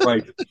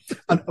 Right.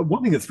 And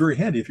one thing that's very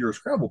handy if you're a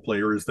Scrabble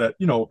player is that,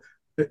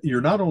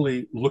 you're not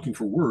only looking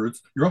for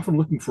words, you're often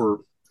looking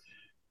for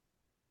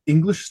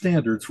English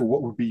standards for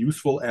what would be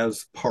useful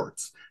as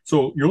parts.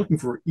 So you're looking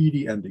for ed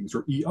endings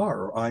or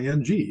er or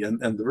ing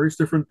and the various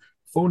different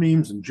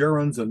phonemes and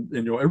gerunds and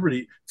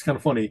everybody. It's kind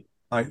of funny.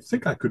 I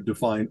think I could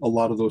define a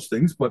lot of those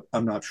things, but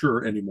I'm not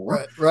sure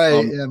anymore.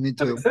 Right. Yeah, me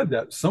too. Having said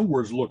that, some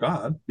words look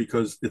odd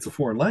because it's a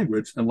foreign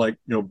language, and like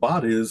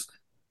bot is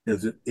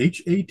it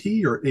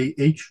HAT or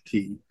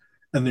AHT?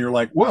 And you're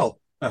like, well,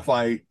 if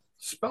I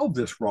spelled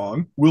this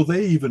wrong, will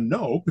they even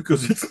know?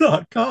 Because it's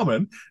not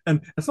common.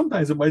 And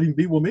sometimes it might even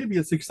be, well, maybe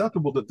it's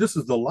acceptable that this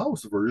is the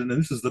Laos version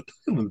and this is the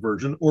Thailand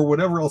version or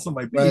whatever else it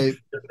might be. Right.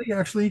 They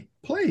actually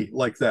play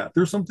like that.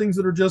 There's some things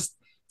that are just,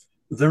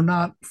 they're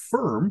not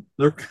firm.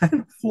 They're kind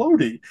of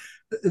floaty.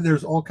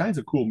 There's all kinds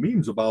of cool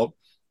memes about,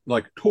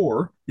 like,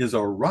 Tor is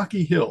a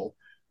rocky hill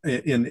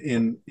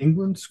in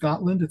England,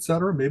 Scotland,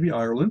 etc., maybe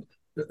Ireland.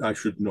 I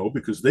should know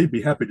because they'd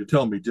be happy to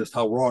tell me just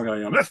how wrong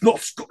I am. That's not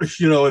Scottish,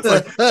 it's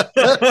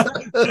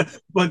like.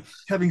 But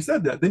having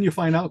said that, then you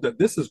find out that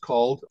this is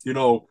called,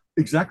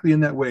 exactly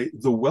in that way,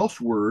 the Welsh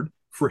word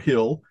for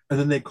hill, and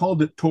then they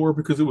called it Tor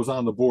because it was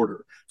on the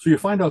border. So you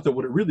find out that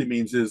what it really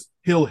means is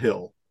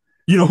hill.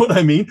 You know what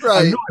I mean?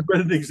 Right. I know I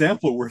read an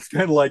example where it's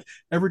kind of like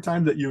every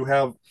time that you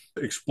have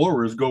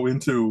explorers go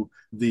into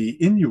the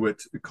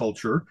Inuit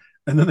culture,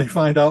 and then they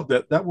find out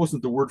that that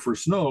wasn't the word for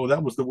snow,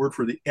 that was the word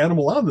for the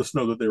animal on the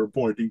snow that they were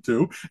pointing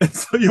to. And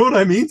so, you know what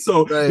I mean?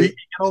 So Right. we get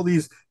all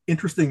these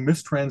interesting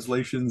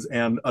mistranslations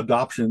and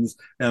adoptions.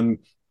 And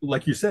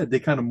like you said, they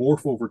kind of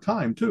morph over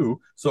time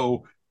too.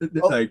 So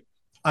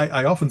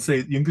I often say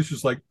English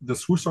is like the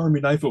Swiss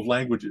Army knife of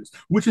languages,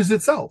 which is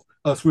itself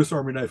a Swiss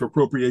Army knife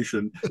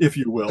appropriation, if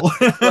you will.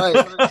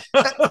 Right.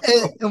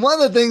 And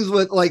one of the things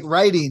with like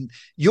writing,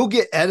 you'll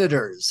get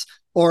editors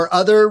or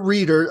other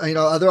readers,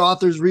 other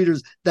authors,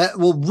 readers that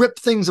will rip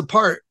things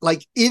apart.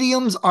 Like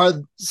idioms are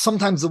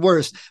sometimes the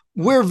worst.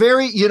 We're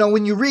very,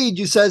 when you read,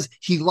 you says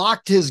he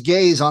locked his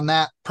gaze on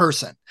that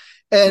person.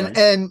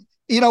 And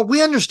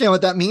we understand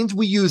what that means.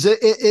 We use it.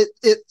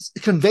 It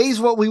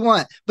conveys what we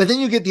want. But then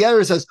you get the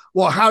editor that says,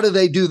 well, how do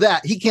they do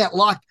that? He can't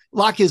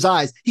lock his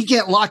eyes. He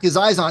can't lock his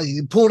eyes on it.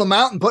 He's pulling them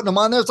out and putting them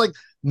on there. It's like,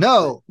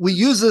 no, we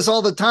use this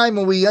all the time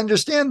and we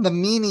understand the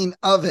meaning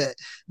of it.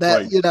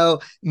 That, Right.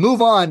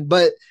 Move on.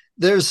 But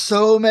there's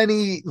so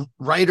many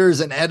writers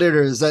and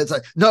editors that's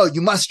like, no,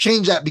 you must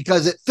change that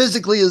because it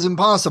physically is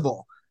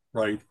impossible.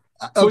 Right.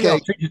 So Okay. I'll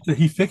change it to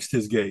he fixed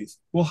his gaze.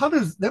 Well,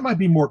 that might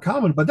be more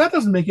common, but that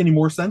doesn't make any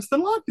more sense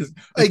than locked his,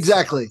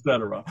 Exactly.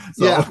 etc.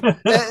 So. Yeah.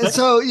 And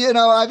so,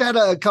 I've had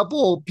a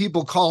couple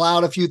people call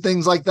out a few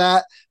things like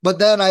that, but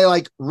then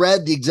I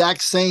read the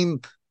exact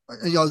same,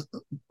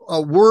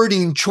 a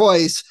wording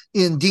choice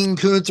in Dean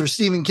Koontz or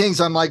Stephen King.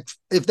 So I'm like,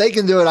 if they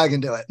can do it, I can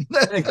do it.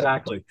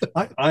 Exactly.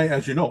 I,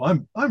 as you know,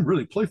 I'm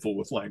really playful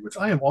with language.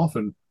 I am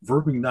often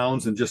verbing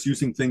nouns and just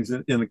using things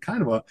in a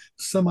kind of a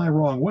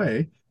semi-wrong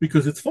way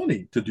because it's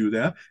funny to do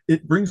that.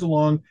 It brings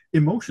along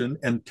emotion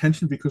and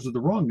tension because of the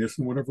wrongness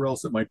and whatever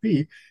else it might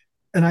be.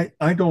 And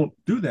I don't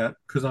do that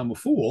because I'm a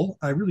fool.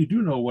 I really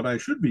do know what I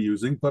should be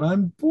using, but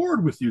I'm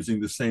bored with using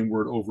the same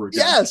word over again.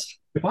 Yes.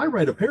 If I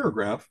write a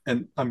paragraph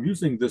and I'm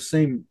using the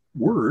same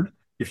word,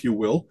 if you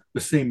will, the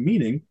same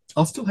meaning,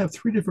 I'll still have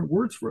three different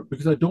words for it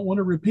because I don't want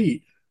to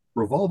repeat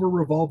revolver,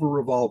 revolver,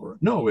 revolver.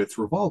 No, it's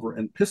revolver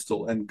and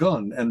pistol and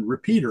gun and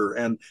repeater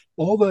and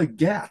all the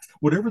gat,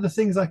 whatever the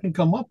things I can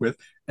come up with.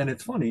 And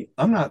it's funny,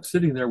 I'm not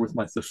sitting there with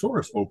my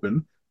thesaurus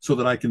open so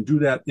that I can do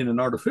that in an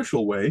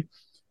artificial way.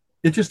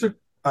 It just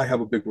I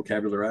have a big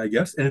vocabulary, I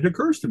guess, and it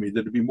occurs to me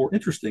that it'd be more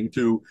interesting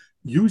to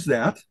use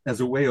that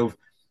as a way of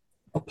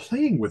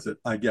playing with it.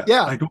 I guess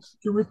Yeah. I don't have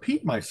to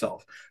repeat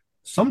myself.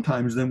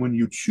 Sometimes then when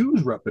you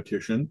choose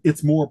repetition,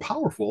 it's more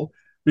powerful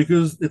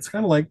because it's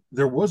kind of like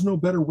there was no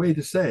better way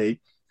to say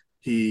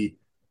he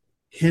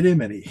hit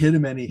him and he hit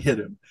him and he hit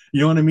him.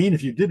 You know what I mean?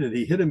 If you did it,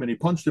 he hit him and he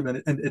punched him,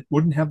 and it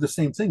wouldn't have the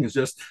same thing. It's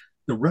just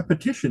the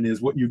repetition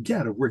is what you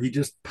get of where he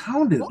just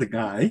pounded the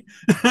guy.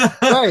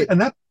 Right. And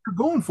that's what you're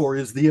going for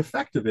is the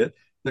effect of it,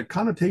 the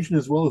connotation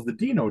as well as the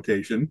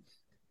denotation.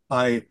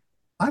 I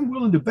I'm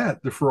willing to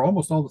bet that for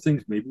almost all the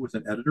things, maybe with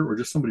an editor or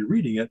just somebody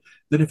reading it,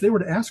 that if they were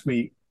to ask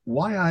me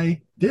why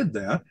I did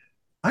that,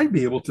 I'd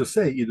be able to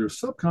say either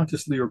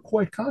subconsciously or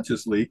quite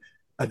consciously,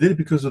 I did it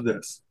because of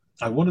this.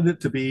 I wanted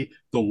it to be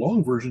the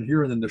long version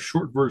here and then the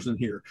short version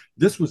here.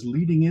 This was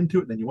leading into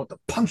it. And then you want the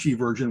punchy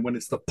version when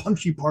it's the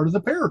punchy part of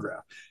the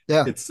paragraph,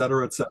 Yeah. et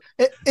cetera, et cetera.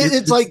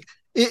 It's like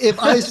if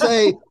I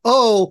say,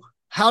 oh,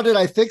 how did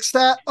I fix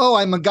that? Oh,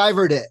 I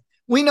MacGyvered it.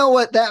 We know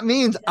what that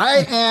means. I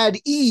add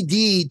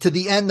ed to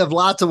the end of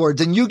lots of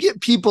words, and you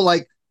get people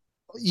like,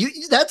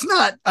 that's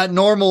not a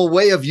normal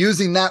way of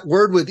using that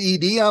word with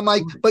ed. I'm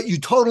like, but you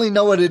totally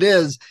know what it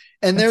is.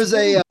 And there's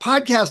a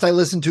podcast I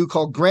listen to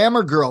called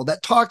Grammar Girl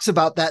that talks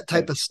about that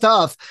type of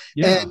stuff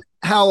and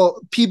how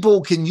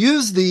people can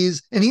use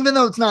these. And even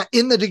though it's not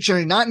in the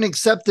dictionary, not an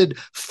accepted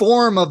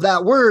form of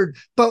that word,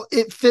 but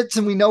it fits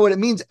and we know what it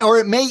means, or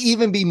it may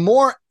even be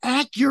more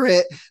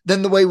accurate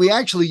than the way we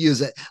actually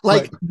use it.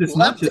 Like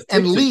leapt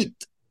and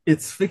leaped.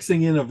 It's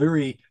fixing in a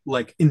very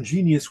like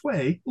ingenious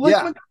way, like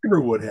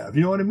MacGyver would have.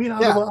 You know what I mean?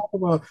 Out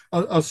of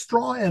a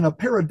straw and a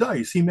pair of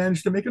dice, he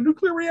managed to make a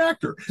nuclear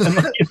reactor.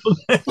 And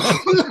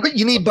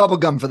you need bubble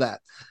gum for that.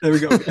 There we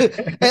go.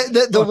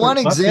 the one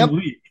example,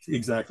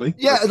 exactly.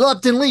 Yeah,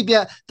 leapt and leap.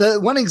 Yeah,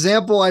 the one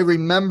example I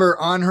remember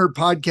on her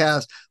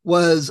podcast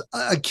was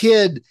a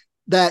kid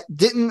that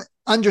didn't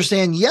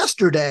understand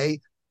yesterday,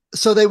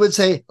 so they would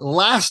say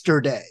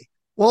lasterday.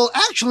 Well,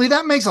 actually,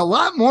 that makes a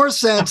lot more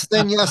sense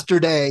than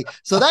yesterday.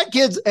 So that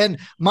kid's, and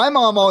my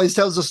mom always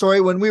tells the story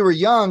when we were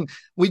young,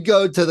 we'd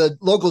go to the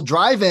local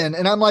drive-in,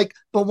 and I'm like,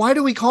 but why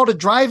do we call it a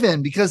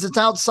drive-in? Because it's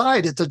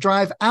outside, it's a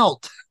drive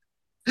out.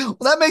 Well,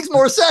 that makes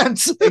more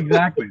sense.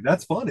 Exactly.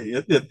 That's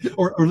funny.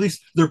 Or at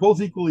least they're both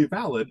equally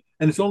valid.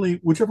 And it's only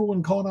whichever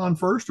one caught on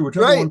first or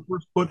whichever one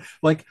first put,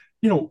 like,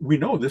 we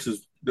know this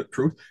is the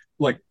truth.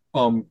 Like,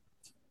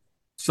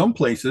 some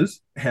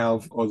places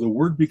have the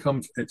word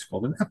becomes, it's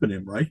called an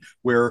eponym, right?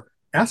 Where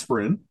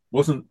aspirin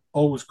wasn't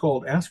always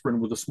called aspirin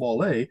with a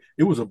small a,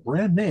 it was a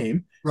brand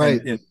name,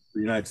 right? In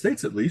the United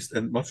States, at least,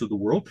 and much of the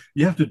world,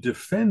 you have to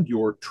defend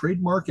your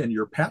trademark and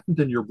your patent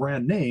and your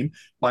brand name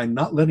by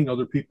not letting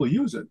other people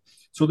use it.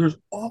 So there's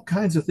all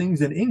kinds of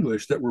things in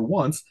English that were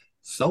once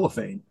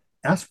cellophane,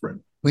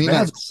 aspirin,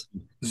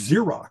 Vaseline,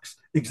 Xerox,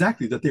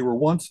 exactly, that they were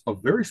once a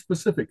very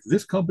specific,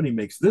 this company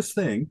makes this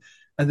thing,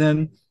 and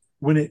then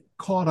when it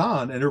caught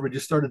on and everybody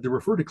just started to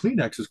refer to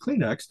Kleenex as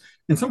Kleenex,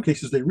 in some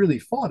cases they really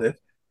fought it.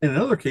 And in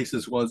other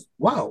cases was,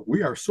 wow,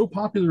 we are so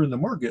popular in the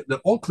market that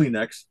all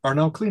Kleenex are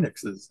now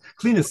Kleenexes.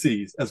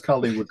 Kleeneces, as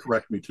Colleen would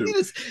correct me too.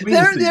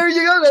 There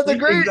you go. That's a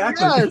great,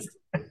 yes.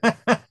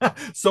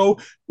 So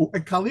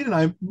Colleen and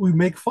I, we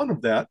make fun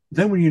of that.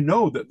 Then when you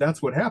know that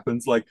that's what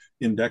happens, like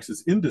index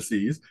is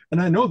indices.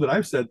 And I know that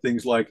I've said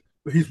things like,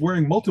 he's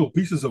wearing multiple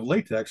pieces of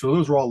latex, so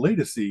those are all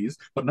lattices,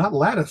 but not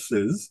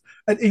lattices.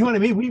 And you know what I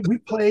mean? We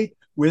play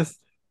with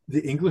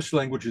the English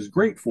language is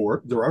great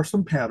for. There are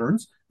some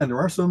patterns, and there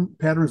are some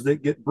patterns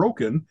that get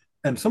broken,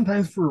 and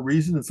sometimes for a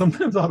reason, and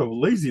sometimes out of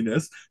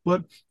laziness.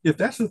 But if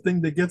that's the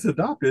thing that gets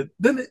adopted,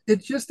 then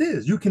it just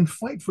is. You can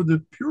fight for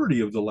the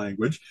purity of the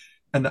language.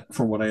 And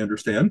from what I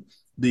understand,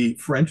 the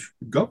French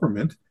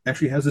government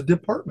actually has a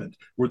department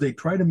where they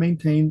try to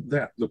maintain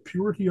the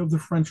purity of the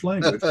French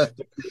language.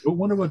 They don't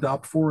want to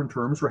adopt foreign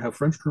terms or have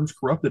French terms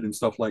corrupted and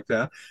stuff like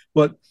that.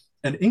 But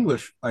in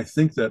English, I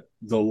think that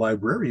the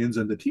librarians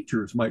and the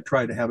teachers might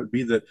try to have it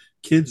be that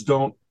kids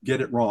don't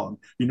get it wrong.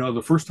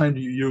 The first time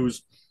you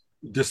use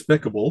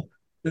despicable,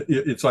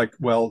 it's like,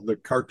 well, the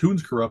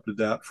cartoons corrupted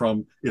that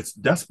from it's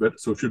despot,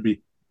 so it should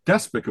be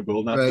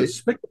despicable, not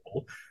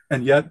despicable.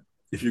 And yet,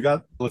 if you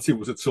got, let's see,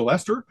 was it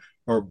Sylvester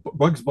or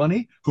Bugs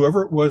Bunny,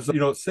 whoever it was,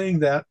 saying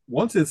that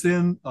once it's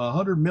in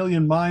 100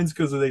 million minds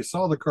because they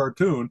saw the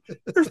cartoon,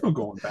 there's no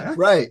going back.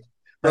 Right.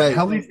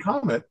 Halley's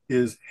Comet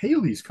is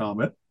Haley's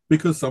Comet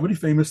because somebody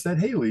famous said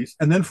Haley's,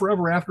 and then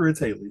forever after it's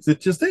Haley's.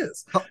 It just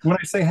is. When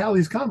I say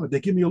Halley's Comet,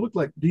 they give me a look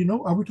like, do you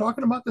know, are we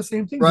talking about the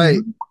same thing? Right. Do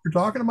you know what you're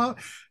talking about?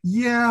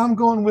 Yeah, I'm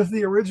going with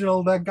the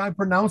original. That guy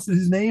pronounced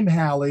his name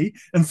Halley,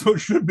 and so it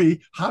should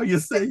be how you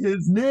say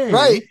his name.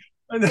 Right.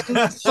 And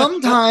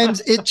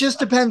sometimes it just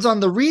depends on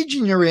the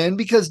region you're in,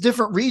 because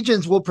different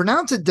regions will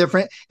pronounce it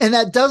different, and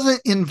that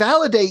doesn't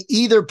invalidate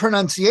either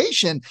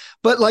pronunciation.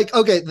 But like,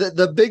 okay,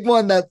 the big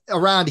one that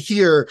around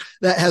here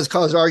that has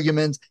caused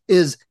arguments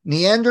is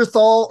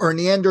Neanderthal or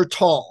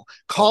Neanderthal.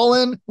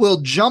 Colin will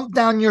jump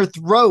down your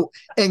throat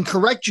and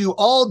correct you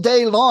all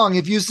day long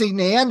if you see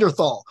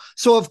Neanderthal.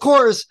 So of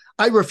course,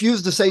 I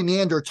refuse to say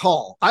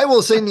Neanderthal. I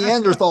will say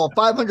Neanderthal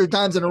 500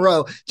 times in a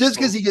row just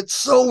because he gets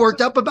so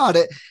worked up about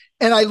it.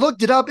 And I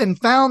looked it up and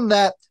found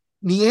that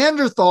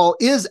Neanderthal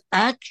is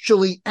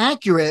actually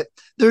accurate.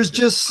 There's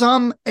just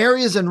some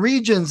areas and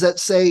regions that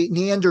say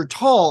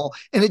Neanderthal.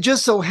 And it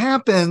just so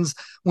happens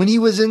when he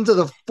was into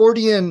the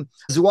Fortean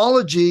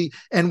zoology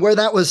and where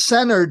that was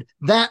centered,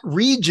 that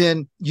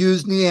region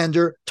used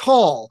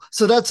Neanderthal.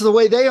 So that's the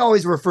way they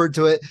always referred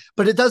to it,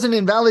 but it doesn't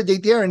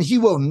invalidate the area, and he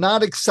will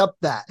not accept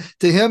that.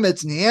 To him,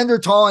 it's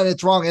Neanderthal and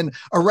it's wrong. And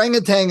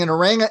orangutan and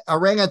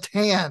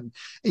orangutan,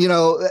 you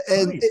know,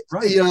 and,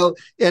 right. you know,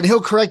 and he'll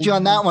correct you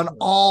on that one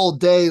all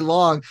day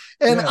long.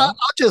 And I'll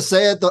just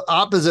say it the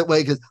opposite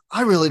way, because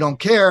I really don't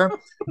care.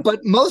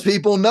 But most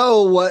people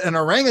know what an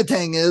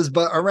orangutan is,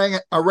 but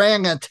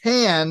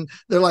orangutan,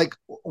 they're like,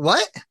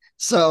 what?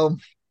 So,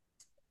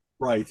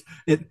 right.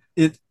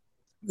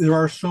 There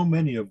are so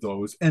many of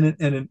those,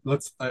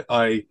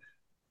 I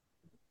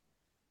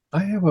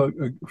have a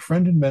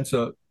friend in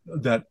Mensa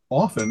that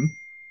often,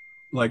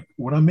 like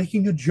when I'm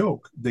making a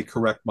joke, they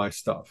correct my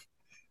stuff,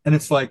 and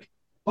it's like,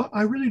 well,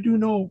 I really do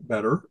know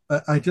better.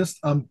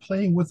 I'm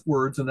playing with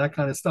words and that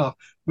kind of stuff.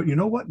 But you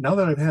know what? Now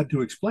that I've had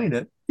to explain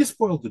it, you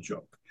spoiled the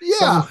joke.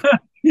 Yeah. So,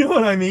 you know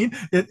what I mean?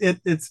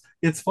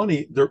 It's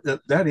funny,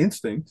 that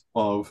instinct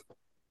of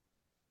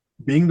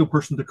being the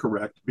person to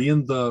correct,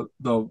 being the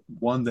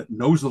one that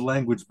knows the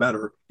language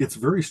better. It's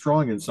very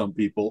strong in some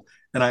people,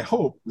 and I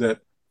hope that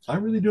I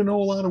really do know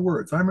a lot of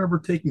words. I remember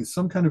taking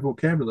some kind of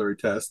vocabulary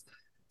test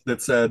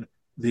that said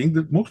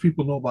most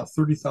people know about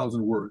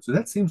 30,000 words. And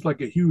that seems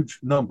like a huge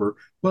number,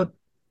 but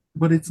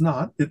it's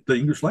not. The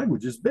English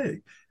language is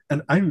big.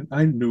 And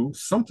I knew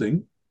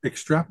something,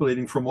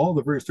 extrapolating from all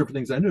the various different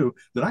things I knew,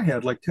 that I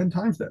had like 10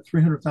 times that,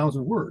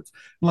 300,000 words.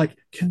 I'm like,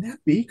 can that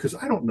be? Because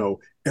I don't know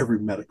every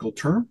medical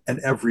term and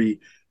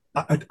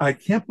I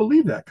can't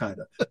believe that kind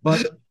of.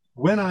 But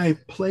when I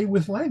play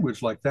with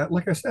language like that,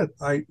 like I said,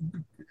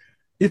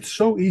 it's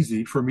so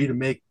easy for me to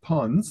make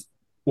puns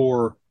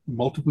or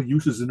multiple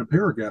uses in a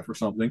paragraph or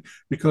something,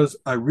 because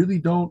I really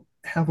don't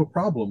have a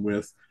problem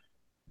with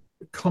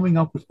coming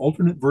up with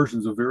alternate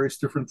versions of various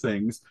different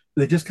things.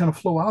 They just kind of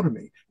flow out of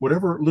me.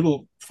 Whatever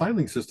little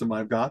filing system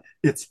I've got,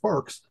 it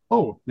sparks.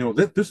 Oh, you know,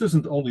 this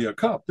isn't only a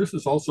cup. This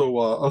is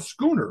also a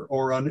schooner,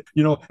 or and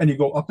you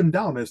go up and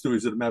down as to,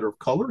 is it a matter of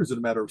color? Is it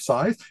a matter of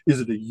size?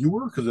 Is it a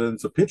ewer because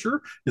it's a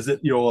pitcher? Is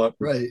it,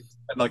 right,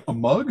 like a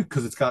mug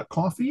because it's got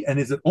coffee? And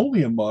is it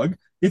only a mug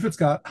if it's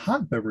got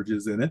hot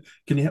beverages in it?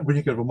 When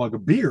you have a mug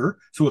of beer,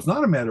 so it's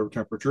not a matter of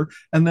temperature.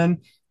 And then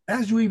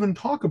as you even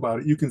talk about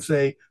it, you can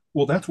say,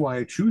 well, that's why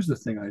I choose the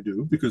thing I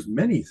do, because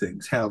many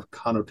things have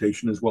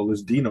connotation as well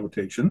as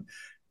denotation.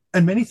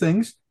 And many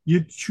things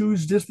you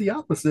choose just the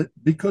opposite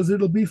because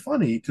it'll be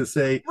funny to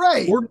say,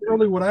 right,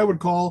 ordinarily what I would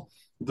call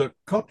the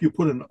cup you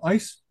put in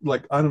ice,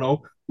 like, I don't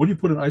know, what do you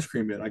put an ice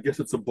cream in? I guess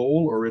it's a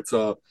bowl, or it's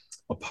a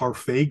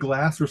parfait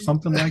glass or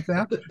something like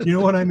that. You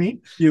know what I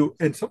mean?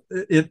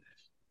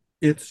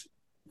 It's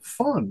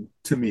fun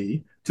to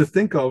me to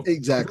think of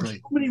exactly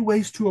so many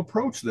ways to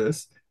approach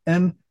this.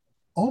 And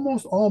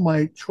almost all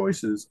my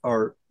choices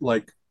are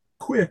like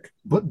quick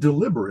but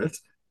deliberate.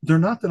 They're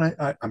not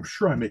that I'm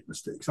sure I make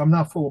mistakes. I'm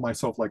not full of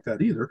myself like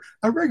that either.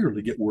 I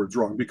regularly get words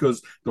wrong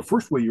because the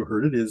first way you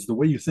heard it is the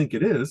way you think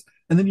it is,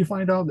 and then you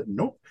find out that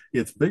nope,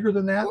 it's bigger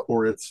than that,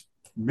 or it's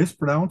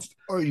mispronounced,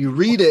 or you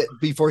read it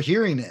before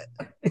hearing it.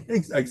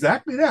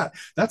 Exactly that.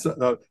 That's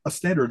a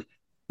standard,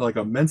 like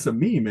a Mensa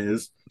meme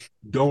is,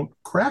 don't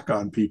crack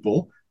on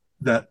people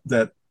that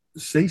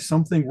say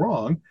something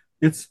wrong.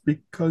 It's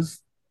because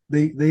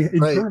they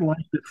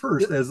internalized it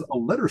first as a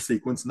letter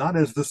sequence, not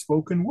as the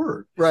spoken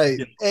word. Right.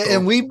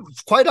 And we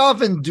quite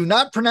often do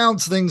not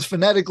pronounce things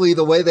phonetically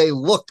the way they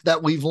look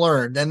that we've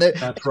learned. And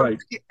that's right.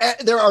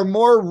 There are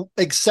more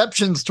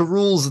exceptions to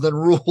rules than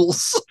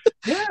rules.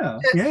 Yeah.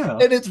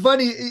 And it's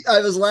funny.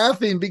 I was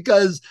laughing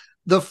because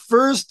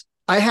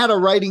I had a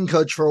writing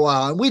coach for a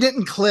while and we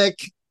didn't click.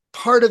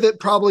 Part of it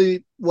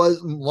probably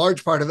was,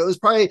 large part of it was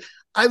probably,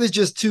 I was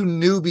just too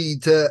newbie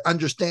to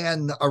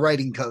understand a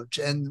writing coach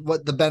and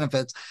what the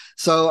benefits.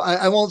 So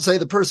I won't say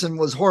the person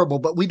was horrible,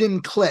 but we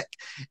didn't click.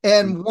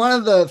 And one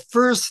of the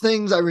first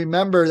things I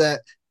remember that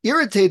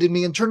irritated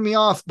me and turned me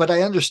off, but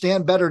I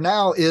understand better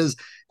now, is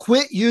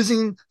quit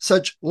using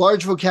such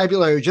large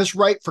vocabulary. Just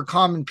write for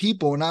common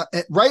people and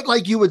write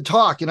like you would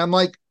talk. And I'm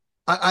like,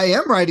 I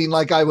am writing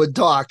like I would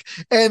talk.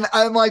 And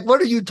I'm like,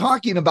 what are you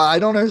talking about? I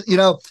don't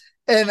know,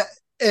 and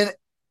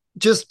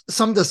just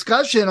some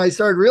discussion, I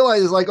started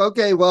realizing like,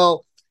 okay,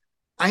 well,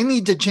 I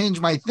need to change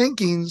my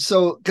thinking.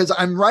 So, because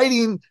I'm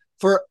writing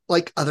for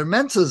like other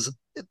menses,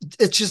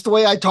 it's just the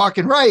way I talk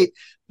and write,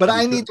 but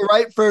I need to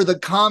write for the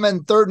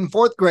common third and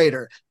fourth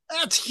grader.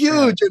 That's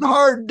huge and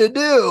hard to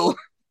do.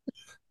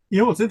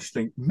 It's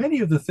interesting. Many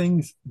of the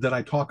things that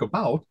I talk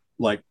about,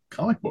 like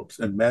comic books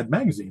and Mad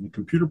Magazine and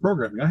computer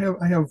programming,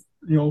 I have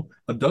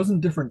a dozen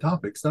different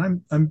topics that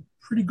I'm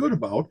pretty good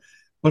about.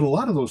 But a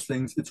lot of those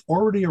things, it's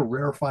already a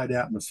rarefied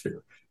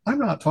atmosphere. I'm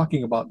not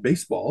talking about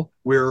baseball,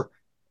 where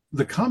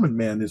the common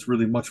man is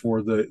really much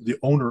more the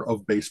owner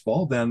of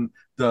baseball than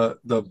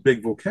the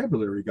big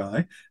vocabulary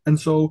guy. And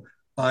so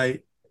I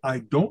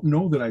don't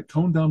know that I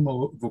toned down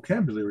my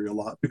vocabulary a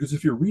lot, because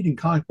if you're reading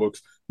comic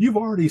books, you've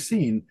already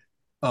seen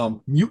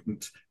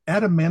mutant,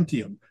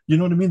 adamantium. You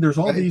know what I mean? There's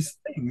all these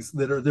things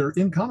that are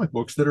in comic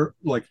books that are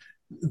like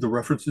the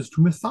references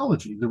to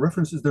mythology, the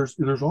references.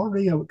 There's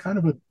already a kind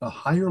of a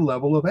higher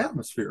level of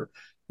atmosphere.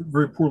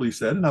 Very poorly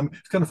said, and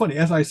it's kind of funny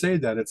as I say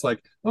that. It's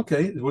like,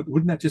 okay,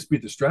 wouldn't that just be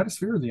the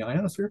stratosphere or the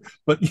ionosphere?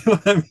 But you know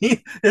what I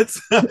mean?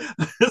 It's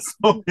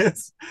so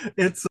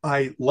it's.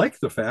 I like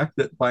the fact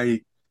that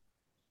by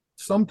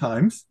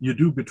sometimes you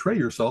do betray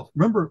yourself.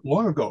 Remember,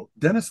 long ago,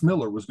 Dennis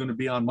Miller was going to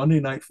be on Monday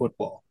Night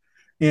Football,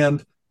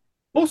 and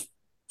most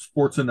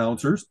sports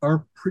announcers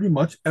are pretty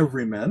much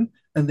everymen,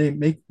 and they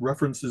make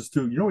references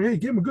to, yeah, he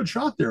gave him a good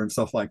shot there and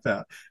stuff like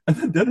that. And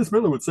then Dennis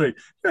Miller would say,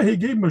 yeah, he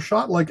gave him a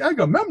shot like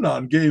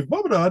Agamemnon gave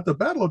Bubba at the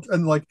battle of,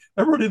 and like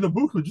everybody in the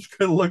booth would just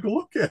kind of like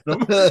look at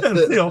him.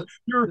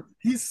 And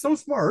he's so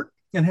smart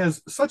and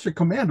has such a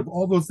command of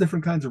all those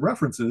different kinds of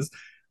references,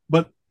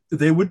 but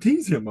they would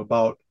tease him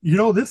about,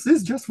 this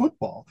is just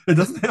football. It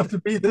doesn't have to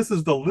be, this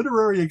is the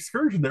literary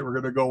excursion that we're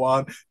going to go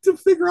on to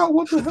figure out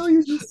what the hell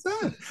you just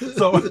said.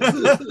 So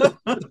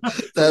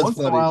that's once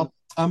funny. in a while,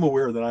 I'm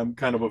aware that I'm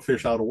kind of a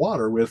fish out of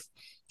water with,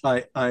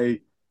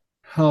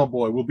 oh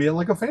boy, we'll be at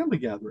like a family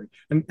gathering.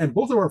 And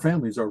both of our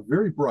families are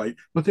very bright,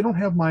 but they don't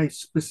have my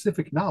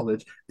specific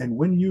knowledge. And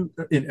when you,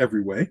 in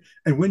every way,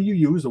 and when you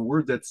use a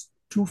word that's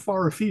too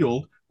far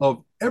afield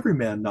of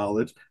everyman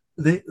knowledge,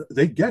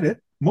 they get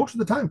it most of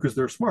the time because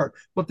they're smart,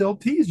 but they'll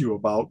tease you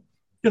about,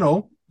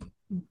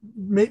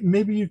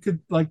 maybe you could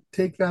like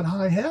take that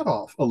high hat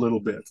off a little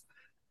bit.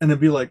 And then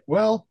be like,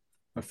 well,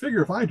 I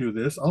figure if I do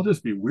this, I'll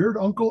just be weird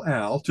Uncle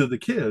Al to the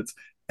kids,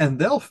 and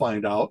they'll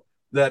find out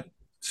that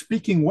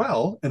speaking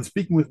well and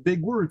speaking with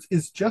big words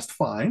is just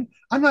fine.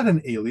 I'm not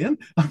an alien.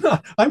 I'm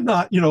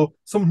not,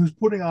 someone who's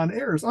putting on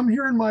airs. I'm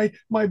here in my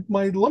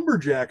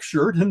lumberjack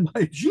shirt and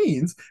my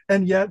jeans,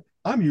 and yet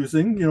I'm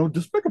using,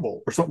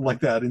 despicable or something like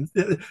that. And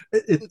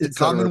it's a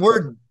common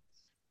word.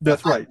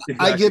 That's right.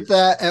 Exactly. I get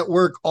that at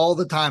work all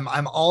the time.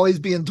 I'm always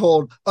being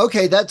told,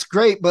 okay, that's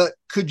great, but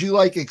could you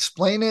like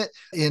explain it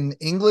in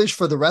English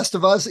for the rest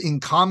of us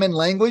in common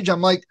language? I'm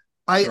like,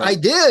 I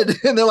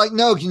did. And they're like,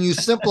 no, can you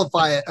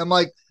simplify it? I'm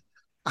like,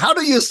 how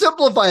do you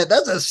simplify it?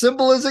 That's as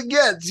simple as it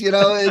gets,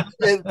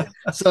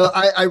 So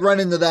I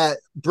run into that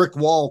brick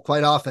wall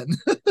quite often.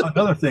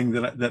 Another thing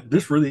that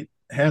this really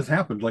has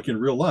happened, like in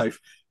real life,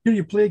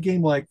 you play a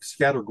game like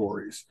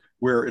Scattergories,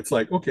 where it's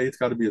like, okay, it's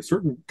got to be a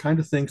certain kind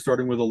of thing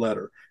starting with a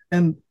letter.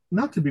 And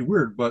not to be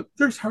weird, but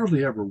there's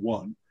hardly ever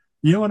one.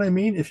 You know what I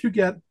mean? If you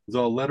get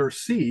the letter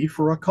C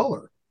for a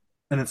color,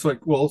 and it's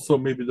like, well, so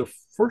maybe the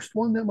first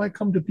one that might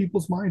come to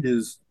people's mind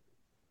is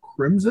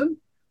crimson,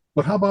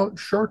 but how about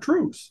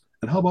chartreuse?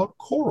 And how about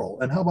coral?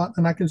 And how about,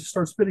 and I can just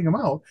start spitting them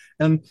out.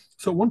 And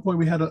so at one point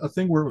we had a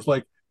thing where it was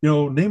like,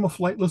 name a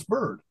flightless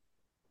bird.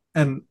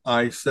 And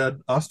I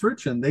said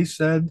ostrich, and they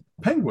said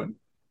penguin.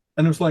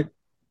 And it was like,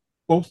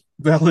 both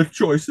valid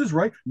choices,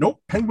 right?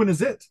 Nope, penguin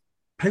is it.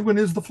 Penguin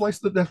is the flight.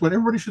 That's what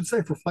everybody should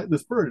say for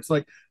flightless bird. It's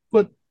like,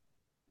 but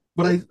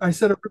I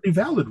said a really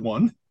valid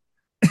one.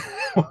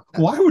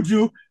 Why would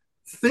you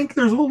think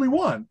there's only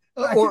one?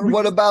 Or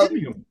what about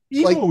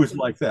emo is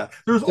like that.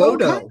 There's dodo. All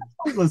kinds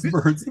of flightless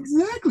birds.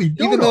 Exactly.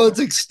 Dodo. Even though it's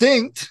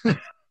extinct.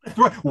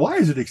 Right. Why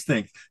is it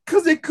extinct?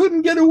 Because it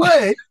couldn't get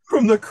away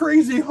from the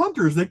crazy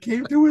hunters that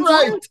came to his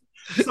right.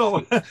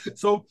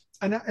 So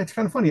and it's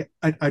kind of funny.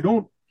 I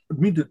don't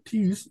mean to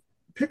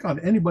pick on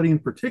anybody in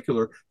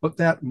particular, but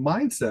that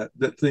mindset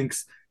that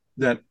thinks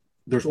that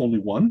there's only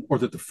one, or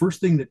that the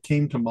first thing that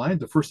came to mind,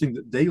 the first thing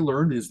that they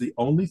learned is the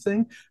only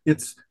thing,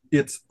 it's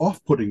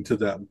off-putting to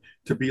them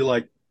to be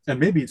like, and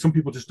maybe some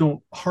people just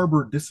don't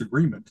harbor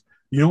disagreement.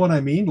 You know what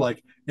I mean?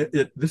 Like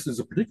this is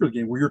a particular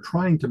game where you're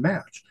trying to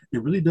match.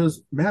 It really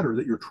does matter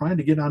that you're trying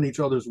to get on each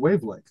other's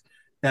wavelength.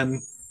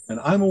 And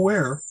I'm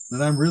aware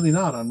that I'm really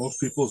not on most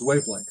people's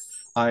wavelengths.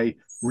 I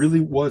really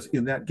was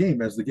in that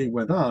game as the game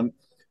went on,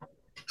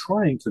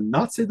 trying to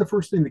not say the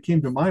first thing that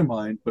came to my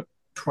mind, but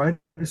try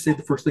to say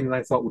the first thing that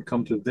I thought would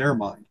come to their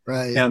mind.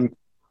 Right. And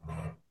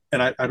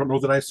I don't know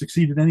that I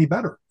succeeded any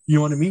better. You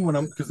know what I mean?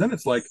 Because then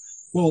it's like,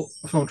 well,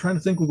 so I'm trying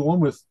to think of the one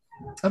with,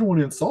 I don't want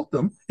to insult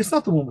them. It's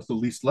not the one with the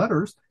least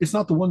letters. It's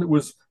not the one that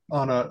was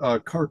on a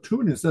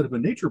cartoon instead of a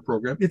nature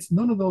program. It's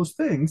none of those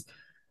things.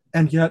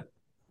 and yet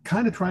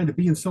kind of trying to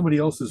be in somebody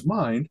else's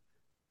mind.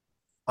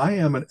 I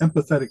am an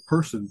empathetic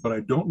person, but I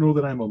don't know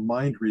that I'm a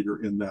mind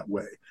reader in that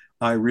way.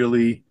 I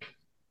really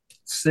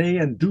say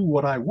and do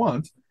what I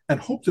want and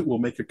hope that we'll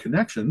make a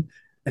connection.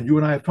 And you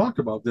and I have talked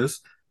about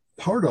this.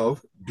 Part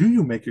of do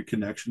you make a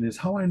connection is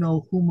how I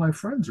know who my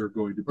friends are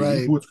going to be,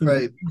 Right, who it's going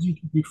right. to be easy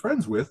to be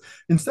friends with,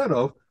 instead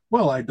of,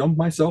 well, I dumbed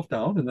myself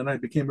down and then I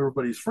became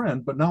everybody's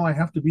friend, but now I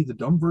have to be the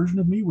dumb version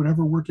of me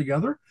whenever we're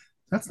together.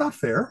 That's not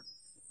fair.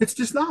 It's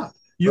just not.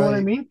 You know what I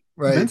Right, mean?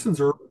 right. Benson's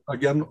are,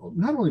 again,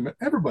 not only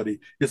everybody,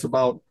 it's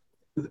about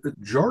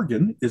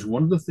jargon is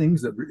one of the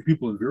things that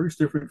people in various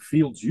different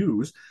fields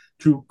use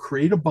to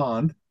create a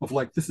bond of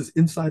like, this is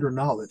insider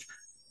knowledge.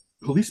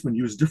 Policemen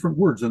use different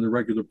words than the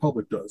regular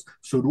public does.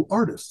 So do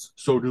artists.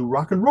 So do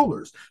rock and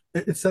rollers,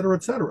 et cetera,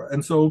 et cetera.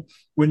 And so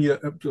when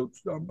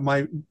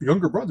my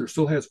younger brother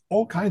still has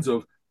all kinds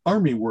of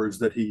army words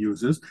that he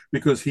uses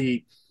because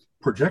he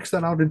projects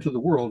that out into the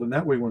world. And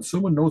that way, when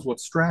someone knows what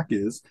STRAC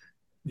is,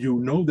 you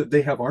know that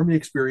they have army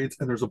experience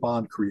and there's a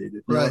bond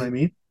created. You know what I Right.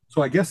 mean?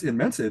 So I guess in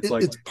Mensa, it's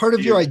like It's part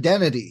of your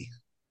identity.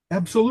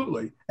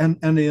 absolutely. And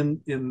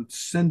in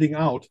sending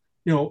out,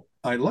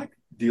 I like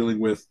dealing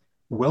with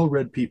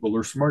well-read people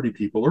or smarty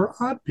people or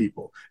odd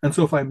people. And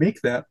so if I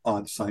make that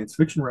odd science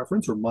fiction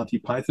reference or Monty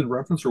Python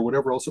reference or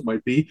whatever else it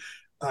might be,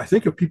 I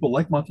think if people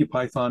like Monty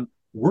Python,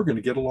 we're going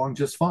to get along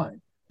just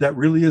fine. That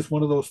really is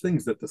one of those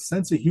things that the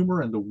sense of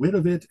humor and the wit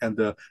of it and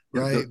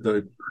Right.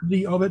 the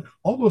dirty of it,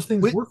 all those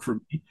things Which, work for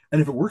me.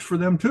 And if it works for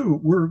them too,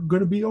 we're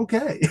going to be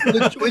okay.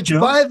 which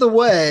by the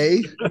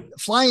way,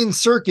 Flying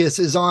Circus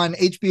is on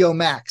HBO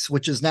Max,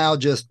 which is now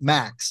just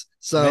Max.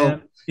 So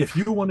Man, if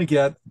you want to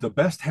get the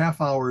best half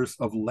hours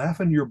of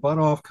laughing your butt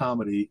off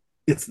comedy,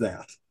 it's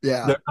that.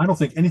 yeah. I don't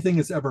think anything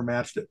has ever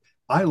matched it.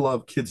 I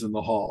love Kids in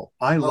the Hall.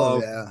 I Oh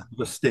love yeah.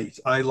 The State.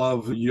 I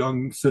love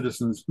Young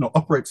Citizens, no,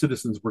 Upright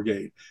Citizens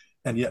Brigade.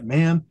 And yet,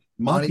 man,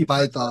 Monty Monty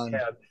Python Python.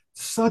 had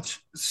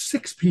such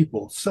six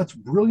people, such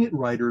brilliant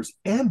writers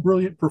and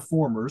brilliant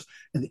performers,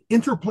 and the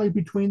interplay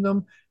between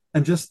them,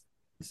 and just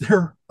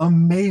they're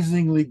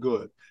amazingly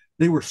good.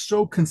 They were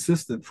so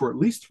consistent for at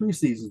least 3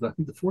 seasons. I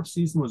think the fourth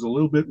season was a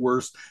little bit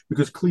worse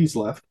because Cleese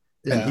left,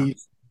 and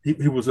Yeah.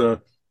 he was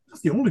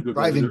that's the only good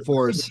writer Driving there. He was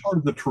force. part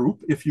of the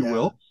troupe, if you Yeah.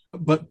 will.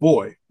 But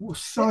boy,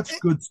 such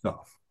good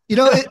stuff. You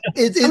know, I'm gonna go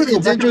it's back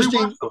and interesting.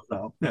 rewatch those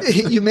now.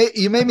 Yeah.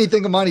 You made me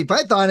think of Monty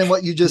Python and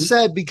what you just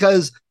said,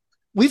 because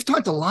we've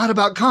talked a lot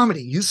about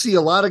comedy. You see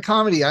a lot of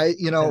comedy.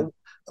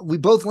 We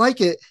both like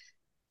it.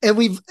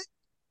 And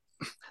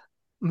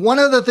one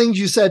of the things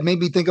you said made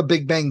me think of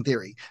Big Bang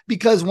Theory,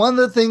 because one of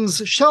the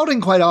things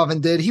Sheldon quite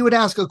often did, he would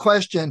ask a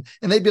question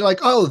and they'd be like,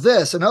 oh,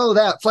 this and oh,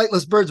 that,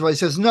 flightless birds. Well, he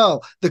says, no,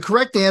 the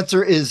correct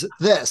answer is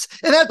this.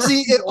 And that's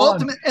the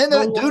ultimate. And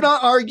do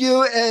not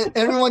argue. And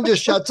everyone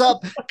just shuts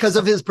up because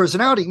of his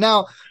personality.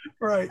 Now,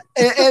 Right.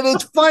 and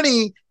it's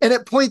funny, and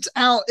it points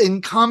out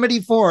in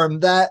comedy form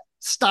that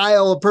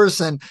style of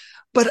person.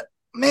 But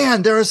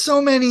man, there are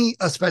so many,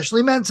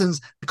 especially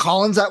Menson's,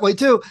 Collins that way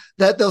too,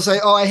 that they'll say,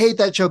 oh, I hate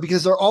that show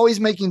because they're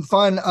always making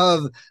fun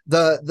of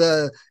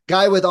the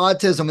guy with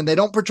autism and they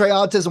don't portray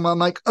autism. I'm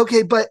like,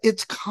 okay, but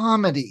it's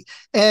comedy.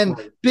 And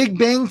Right. Big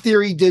Bang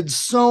Theory did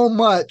so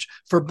much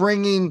for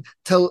bringing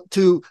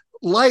to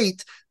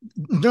light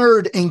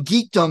nerd and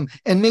geekdom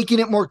and making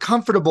it more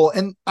comfortable.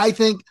 And I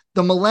think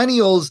the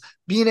millennials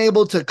being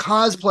able to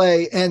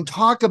cosplay and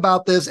talk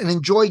about this and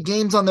enjoy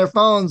games on their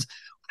phones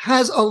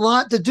has a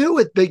lot to do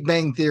with Big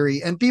Bang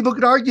Theory. And people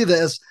could argue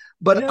this,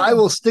 but Yeah. I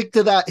will stick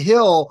to that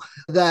hill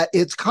that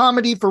it's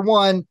comedy for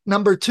one.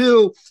 Number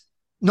two,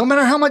 no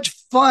matter how much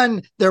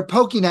fun they're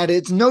poking at it,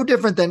 it's no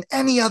different than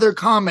any other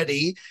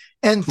comedy.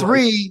 And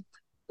three,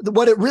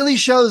 what it really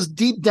shows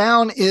deep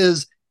down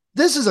is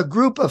this is a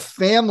group of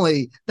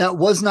family that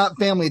was not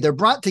family. They're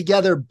brought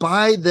together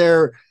by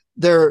their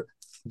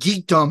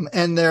geekdom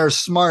and their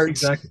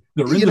smarts. Exactly.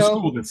 They're in the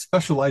school that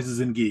specializes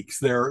in geeks.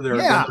 Their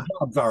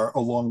jobs are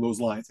along those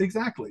lines.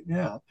 Exactly.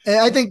 Yeah. And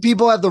I think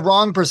people have the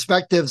wrong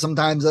perspective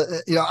sometimes.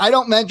 I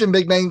don't mention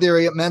Big Bang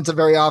Theory at Mensa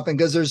very often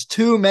because there's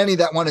too many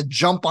that want to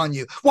jump on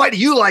you. Why do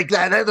you like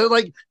that? They're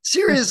like,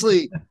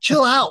 seriously,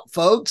 chill out,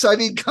 folks. I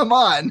mean, come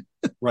on.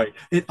 Right.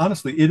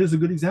 Honestly, it is a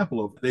good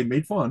example of they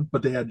made fun,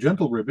 but they had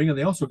gentle ribbing, and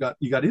they also got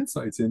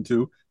insights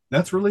into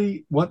that's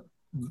really what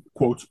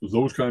quotes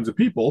those kinds of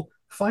people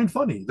find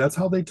funny. That's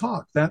how they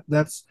talk.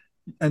 That's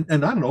and I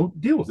don't know,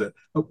 deal with it.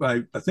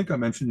 I think I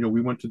mentioned, we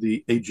went to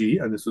the AG,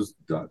 and this was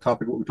a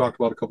topic what we talked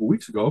about a couple of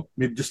weeks ago,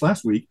 maybe just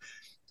last week.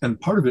 And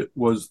part of it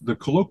was the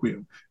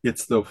colloquium.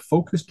 It's the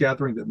focused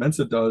gathering that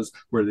Mensa does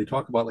where they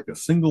talk about like a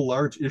single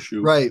large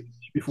issue right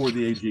before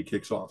the AG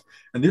kicks off.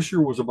 And this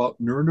year was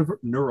about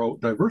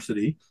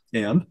neurodiversity.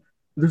 And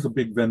there's a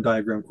big Venn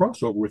diagram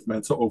crossover with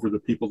Mensa over the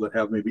people that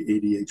have maybe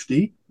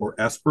ADHD or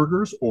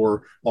Asperger's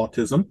or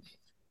autism.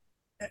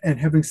 And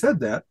having said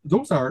that,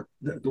 those aren't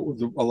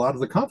a lot of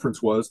the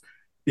conference was.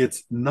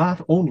 It's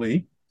not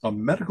only a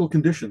medical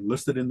condition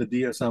listed in the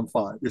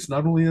DSM-5. It's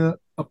not only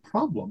a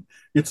problem.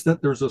 It's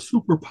that there's a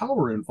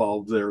superpower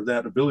involved there,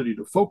 that ability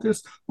to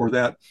focus or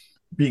that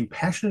being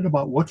passionate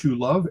about what you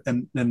love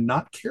and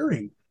not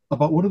caring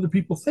about what other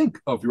people think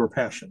of your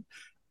passion.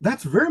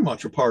 That's very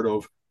much a part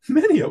of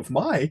many of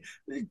my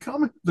the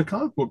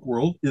comic book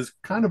world is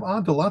kind of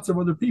odd to lots of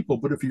other people,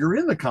 but if you're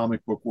in the comic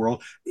book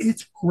world,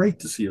 it's great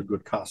to see a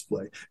good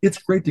cosplay. It's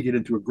great to get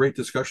into a great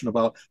discussion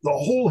about the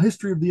whole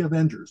history of the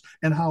Avengers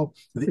and how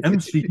the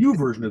MCU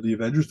version of the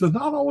Avengers does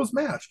not always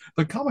match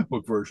the comic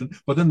book version,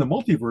 but then the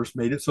multiverse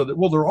made it so that,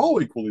 well, they're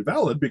all equally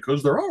valid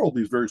because there are all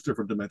these various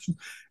different dimensions.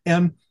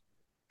 And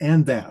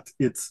that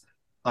it's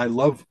I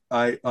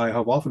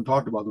have often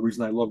talked about the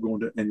reason I love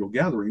going to annual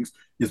gatherings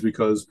is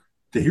because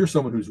to hear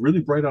someone who's really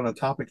bright on a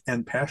topic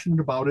and passionate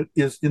about it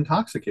is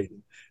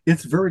intoxicating.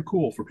 It's very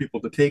cool for people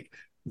to take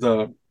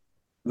the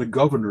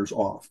governors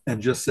off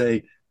and just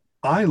say,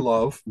 I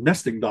love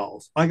nesting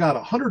dolls. I got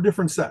 100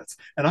 different sets,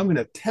 and I'm going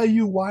to tell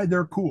you why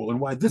they're cool and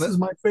why this is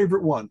my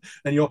favorite one.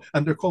 And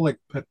and they're called like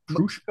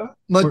Petrushka.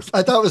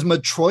 I thought it was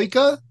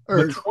Matroika.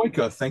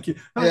 Matroika. Thank you.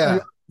 Yeah,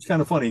 it's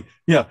kind of funny.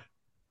 Yeah,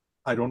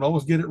 I don't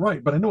always get it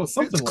right, but I know it's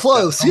something. It's like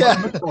close. That. Yeah,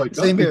 Matroika.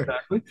 Same here.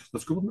 Exactly.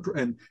 Let's go with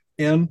Matroika.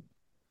 And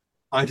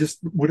I just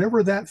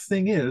whatever that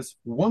thing is,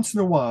 once in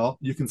a while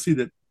you can see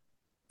that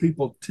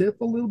people tip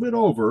a little bit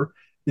over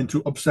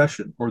into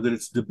obsession, or that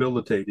it's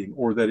debilitating,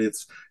 or that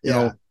it's you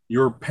know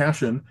your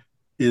passion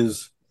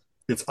is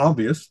it's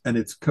obvious and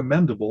it's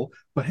commendable,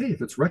 but hey,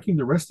 if it's wrecking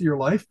the rest of your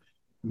life,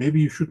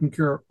 maybe you shouldn't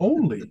care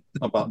only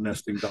about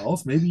nesting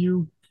dolls. Maybe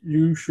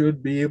you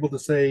should be able to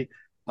say,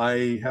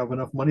 I have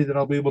enough money that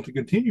I'll be able to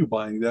continue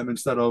buying them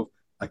instead of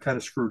I kind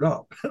of screwed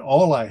up.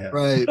 All I had.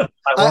 Right.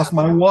 I lost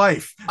my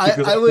wife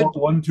because I bought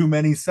one too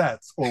many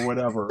sets or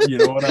whatever. You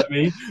know what I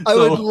mean? I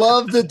would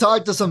love to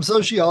talk to some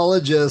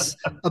sociologists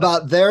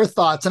about their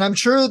thoughts. And I'm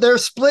sure they're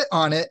split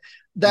on it,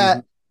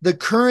 that the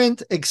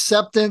current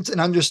acceptance and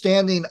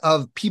understanding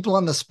of people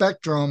on the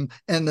spectrum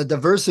and the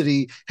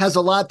diversity has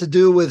a lot to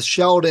do with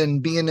Sheldon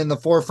being in the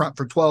forefront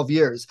for 12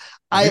 years.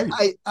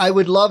 I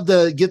would love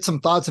to get some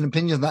thoughts and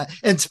opinions on that.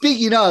 And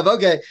speaking of,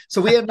 okay, so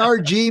we had an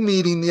RG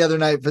meeting the other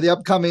night for the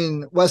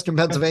upcoming Western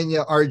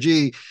Pennsylvania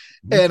RG.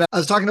 And I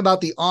was talking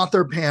about the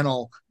author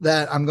panel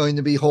that I'm going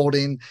to be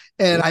holding.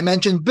 And I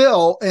mentioned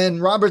Bill,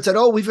 and Robert said,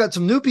 oh, we've got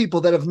some new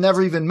people that have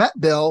never even met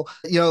Bill.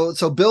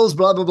 So Bill's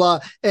blah, blah, blah.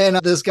 And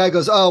this guy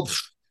goes, oh,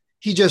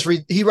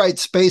 he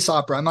writes space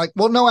opera. I'm like,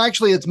 well, no,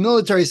 actually it's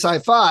military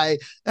sci-fi.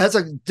 That's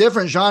a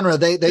different genre.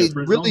 They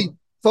really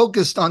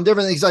focused on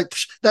different things. Like,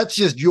 that's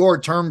just your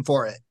term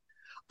for it.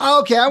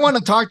 Okay, I want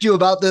to talk to you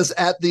about this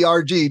at the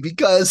RG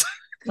because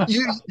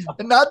you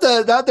not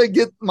to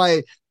get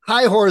my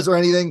high horse or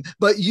anything,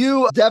 but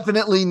you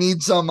definitely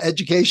need some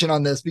education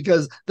on this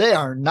because they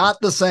are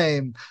not the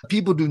same.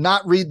 People do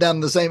not read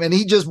them the same, and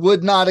he just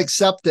would not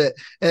accept it.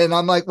 And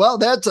I'm like, well,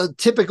 that's a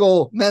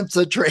typical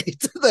Mensa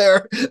trait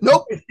there.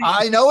 Nope,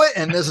 I know it,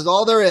 and this is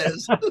all there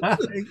is.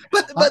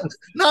 but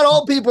not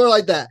all people are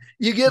like that.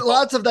 You get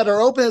lots of that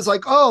are open. It's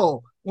like,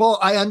 oh, well,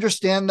 I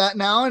understand that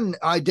now, and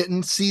I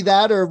didn't see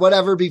that or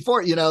whatever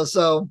before,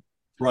 so.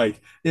 Right.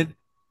 It's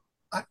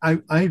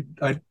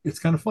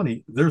kind of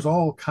funny. There's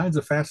all kinds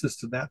of facets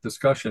to that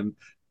discussion.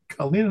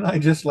 Colleen and I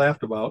just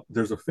laughed about,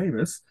 there's a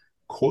famous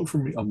quote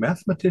from a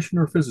mathematician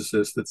or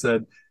physicist that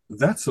said,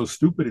 that's so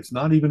stupid, it's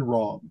not even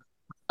wrong.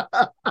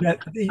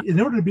 That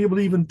in order to be able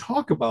to even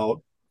talk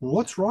about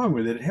what's wrong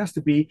with it, it has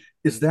to be,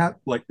 is that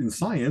like in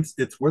science,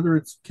 it's whether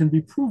it can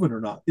be proven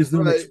or not. Is there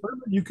an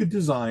experiment you could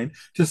design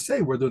to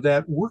say whether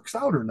that works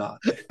out or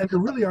not? And there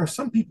really are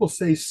some people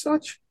say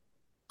such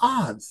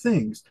odd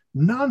things,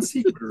 non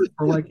sequiturs,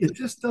 or like it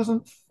just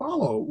doesn't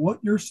follow what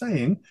you're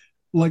saying,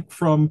 like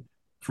from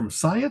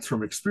science,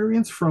 from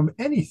experience, from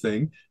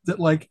anything, that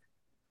like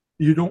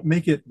you don't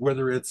make it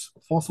whether it's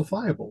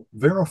falsifiable,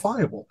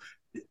 verifiable.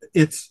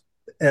 It's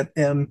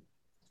and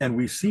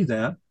we see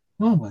that,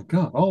 oh my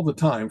God, all the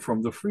time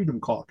from the Freedom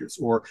Caucus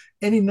or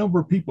any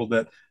number of people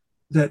that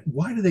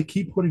why do they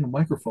keep putting a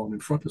microphone in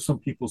front of some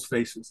people's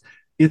faces?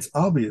 It's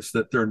obvious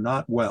that they're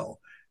not well.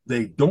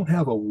 They don't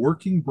have a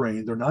working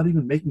brain. They're not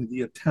even making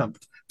the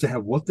attempt to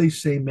have what they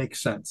say make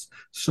sense.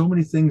 So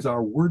many things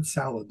are word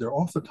salad. They're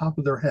off the top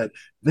of their head.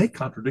 They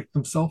contradict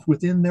themselves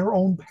within their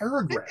own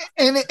paragraph.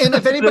 And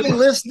if anybody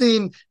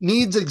listening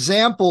needs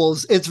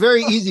examples, it's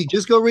very easy.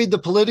 Just go read the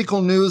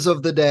political news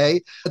of the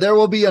day. There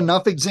will be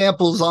enough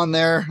examples on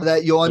there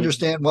that you'll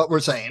understand what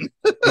we're saying.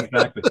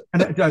 Exactly.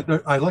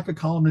 And I like a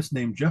columnist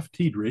named Jeff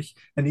Tiedrich,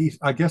 and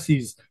I guess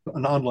he's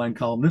an online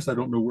columnist. I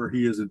don't know where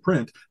he is in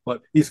print,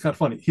 but he's kind of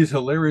funny. He's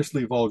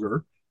hilariously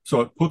vulgar,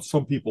 so it puts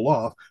some people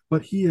off,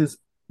 but he is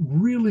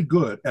really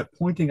good at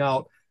pointing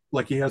out,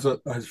 like he has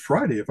his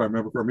Friday, if I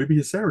remember, or maybe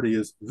his Saturday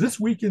is This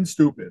Week in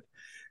Stupid.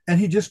 And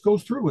he just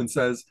goes through and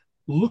says,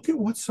 look at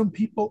what some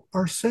people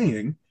are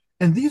saying.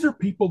 And these are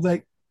people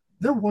that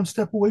they're one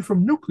step away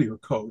from nuclear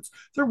codes.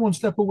 They're one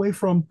step away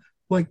from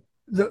like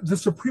the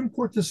Supreme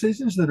Court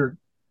decisions that are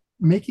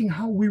making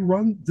how we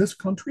run this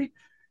country.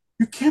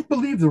 You can't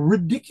believe the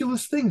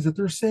ridiculous things that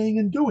they're saying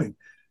and doing.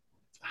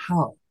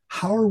 How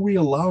are we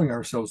allowing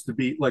ourselves to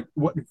be like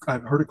what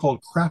I've heard it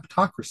called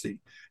craptocracy?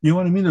 You know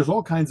what I mean? There's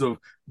all kinds of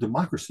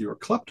democracy or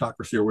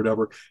kleptocracy or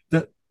whatever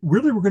that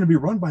really we're going to be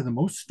run by the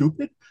most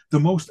stupid, the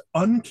most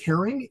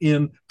uncaring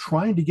in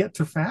trying to get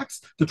to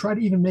facts, to try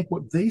to even make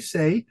what they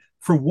say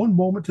from one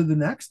moment to the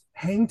next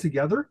hang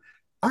together?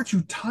 Aren't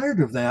you tired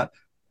of that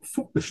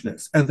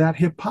foolishness and that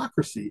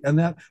hypocrisy and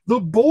that the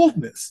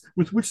boldness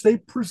with which they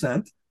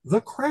present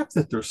the crap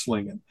that they're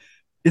slinging?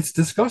 It's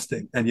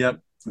disgusting. And yet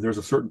there's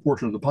a certain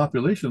portion of the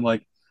population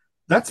like,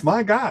 that's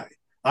my guy.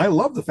 I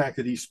love the fact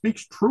that he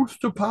speaks truth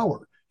to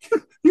power.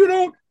 You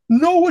don't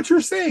know what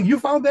you're saying. You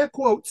found that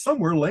quote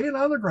somewhere laying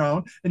on the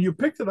ground and you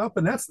picked it up,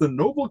 and that's the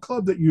noble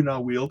club that you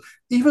now wield,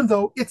 even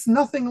though it's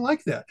nothing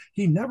like that.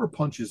 He never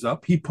punches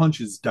up, he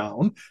punches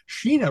down.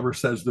 She never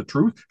says the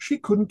truth. She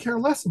couldn't care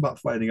less about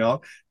finding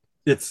out.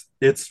 It's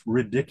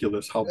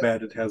ridiculous how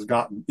bad it has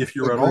gotten. If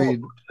you're Agreed. At all a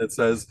person that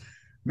says,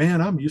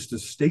 man, I'm used to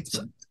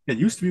statesmen. It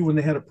used to be when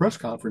they had a press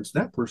conference,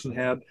 that person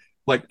had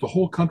like the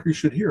whole country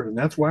should hear it, and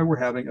that's why we're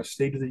having a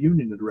State of the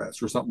Union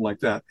address or something like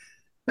that.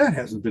 That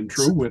hasn't been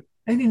true with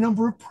any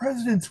number of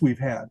presidents we've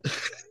had.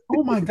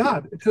 Oh my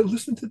God, to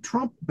listen to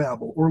Trump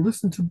babble or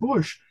listen to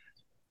Bush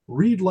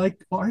read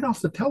like right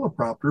off the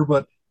teleprompter,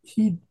 but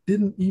he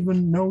didn't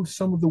even know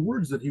some of the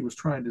words that he was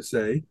trying to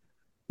say.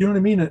 You know what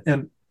I mean?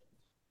 And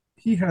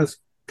he has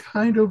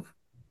kind of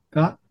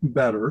gotten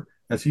better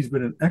as he's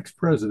been an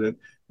ex-president,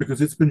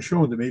 because it's been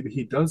shown that maybe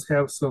he does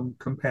have some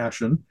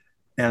compassion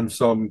and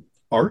some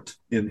art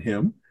in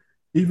him,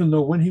 even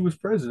though when he was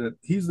president,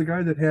 he's the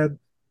guy that had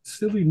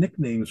silly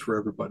nicknames for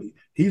everybody.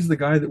 He's the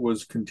guy that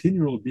was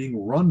continually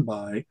being run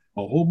by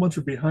a whole bunch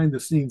of behind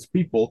the scenes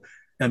people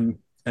and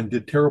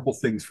did terrible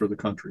things for the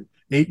country.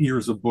 8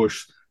 years of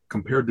Bush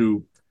compared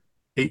to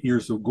 8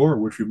 years of Gore,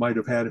 which we might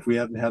have had if we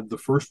hadn't had the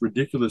first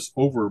ridiculous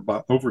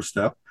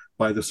overstep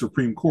by the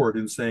Supreme Court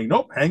in saying,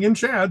 nope, hang in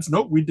chads.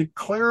 Nope, we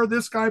declare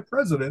this guy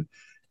president.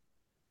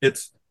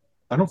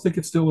 I don't think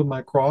it's still in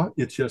my craw.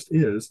 It just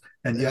is.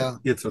 And yet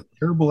it's a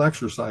terrible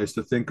exercise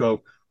to think of,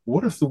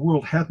 what if the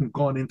world hadn't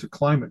gone into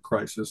climate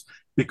crisis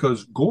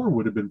because Gore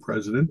would have been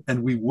president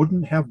and we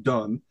wouldn't have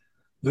done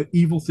the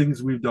evil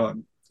things we've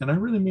done? And I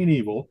really mean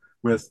evil,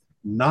 with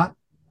not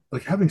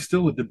like having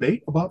still a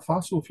debate about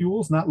fossil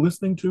fuels, not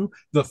listening to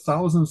the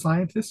 1,000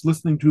 scientists,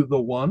 listening to the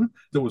one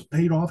that was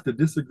paid off to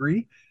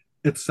disagree,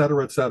 et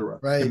cetera, et cetera.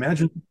 Right.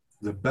 Imagine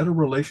the better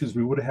relations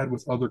we would have had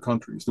with other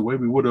countries, the way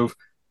we would have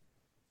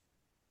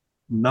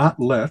not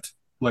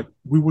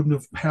we wouldn't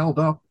have palled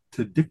up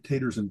to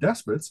dictators and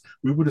despots.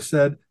 We would have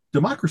said,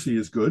 democracy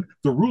is good,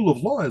 the rule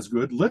of law is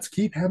good, let's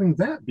keep having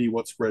that be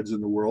what spreads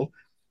in the world.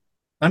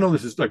 I know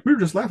this is like, we were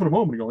just laughing a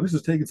moment ago, and this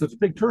is taking such a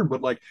big turn,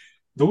 but like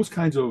those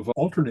kinds of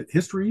alternate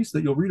histories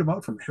that you'll read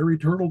about from Harry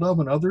Turtledove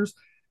and others,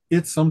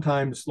 it's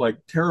sometimes like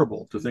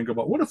terrible to think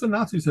about. What if the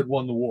Nazis had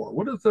won the war?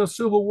 What if the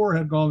Civil War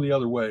had gone the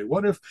other way?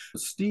 What if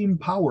steam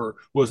power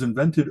was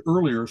invented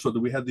earlier so that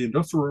we had the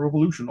Industrial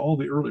Revolution all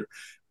the earlier?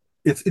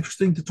 It's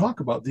interesting to talk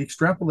about the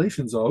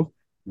extrapolations of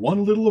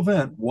one little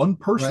event, one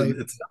person, right,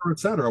 et cetera, et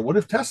cetera. What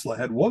if Tesla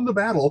had won the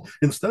battle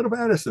instead of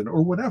Edison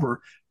or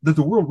whatever, that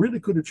the world really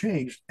could have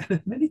changed, and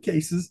in many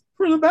cases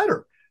for the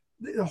better.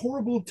 The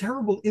horrible,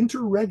 terrible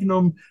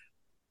interregnum,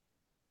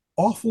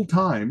 awful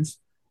times.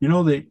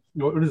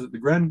 What is it? The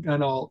Grand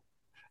Canal,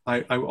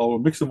 I'll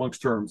mix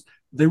amongst terms.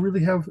 They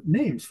really have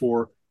names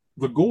for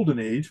the Golden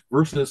Age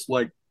versus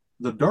like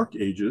the Dark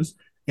Ages.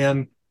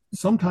 And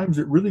sometimes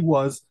it really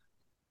was,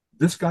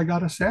 this guy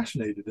got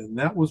assassinated, and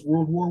that was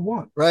World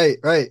War I.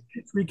 Right.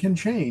 History can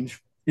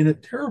change in a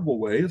terrible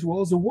way as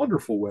well as a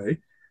wonderful way.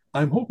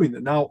 I'm hoping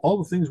that now all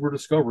the things we're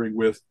discovering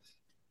with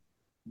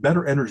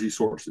better energy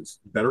sources,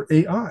 better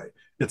AI,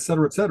 et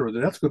cetera,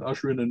 that's going to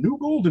usher in a new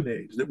golden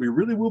age, that we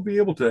really will be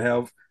able to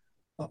have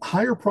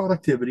higher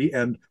productivity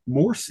and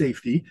more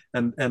safety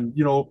and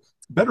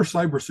better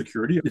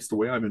cybersecurity. It's the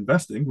way I'm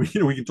investing. We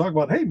can talk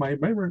about, hey, my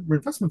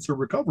investments are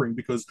recovering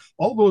because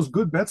all those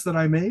good bets that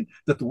I made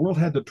that the world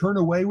had to turn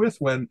away with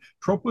when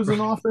Trump was in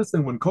office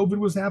and when COVID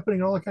was happening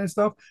and all that kind of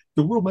stuff,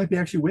 the world might be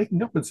actually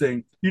waking up and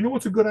saying, you know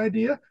what's a good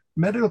idea?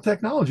 Medical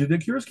technology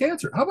that cures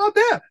cancer. How about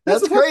that?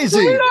 That's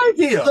crazy. Great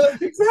idea.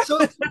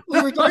 So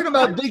we were talking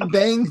about Big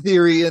Bang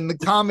Theory and the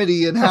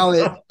comedy and how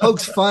it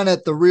pokes fun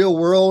at the real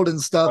world and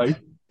stuff. Right.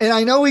 And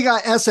I know we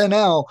got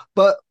SNL,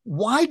 but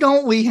why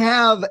don't we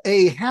have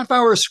a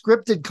half-hour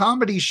scripted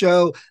comedy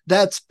show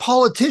that's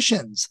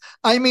politicians?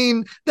 I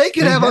mean, they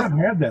could have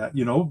had that,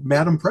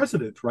 Madam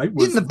President, right?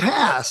 In the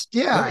past,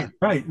 yeah.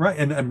 Right.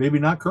 And maybe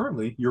not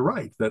currently. You're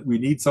right, that we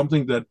need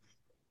something that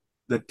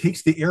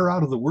takes the air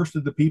out of the worst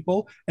of the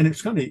people. And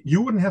it's funny,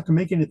 you wouldn't have to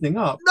make anything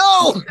up.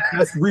 No!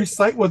 Just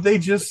recite what they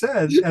just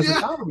said as a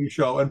comedy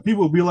show. And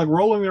people would be like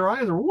rolling their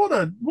eyes, or what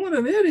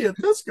an idiot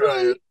this guy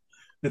is.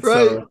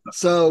 Right.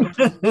 So, all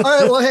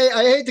right. Well, hey,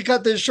 I hate to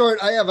cut this short.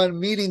 I have a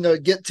meeting to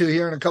get to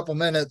here in a couple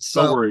minutes.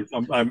 So. Don't worry.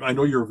 I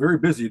know you're very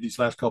busy these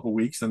last couple of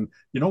weeks, and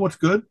you know what's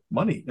good?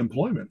 Money,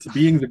 employment,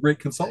 being the great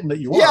consultant that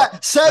you are. Yeah.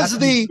 Says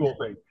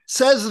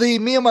the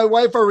me and my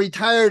wife are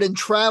retired and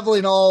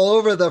traveling all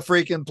over the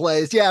freaking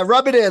place. Yeah.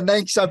 Rub it in.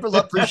 Thanks. I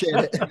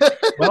appreciate it.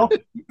 Well,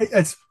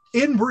 it's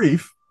in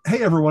brief.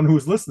 Hey, everyone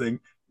who's listening.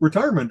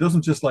 retirement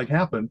doesn't just like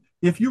happen.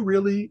 If you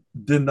really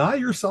deny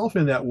yourself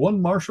in that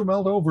one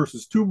marshmallow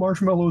versus two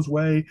marshmallows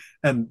way,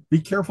 and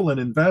be careful and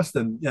invest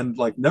and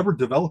like never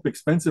develop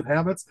expensive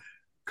habits.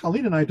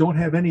 Colleen and I don't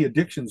have any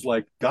addictions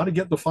like got to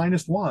get the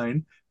finest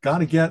wine, got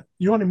to get,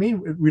 you know what I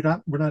mean? We're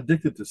not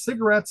addicted to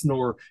cigarettes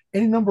nor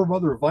any number of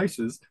other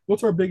vices.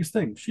 What's our biggest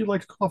thing? She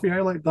likes coffee.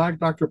 I like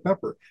Dr.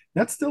 Pepper.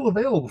 That's still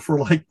available for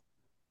like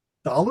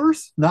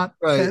dollars, not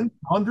tens,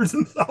 hundreds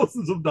and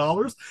thousands of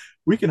dollars.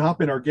 We can hop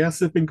in our gas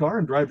sipping car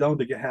and drive down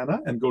to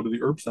Gahanna and go to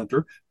the herb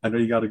center. I know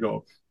you got to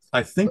go.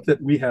 I think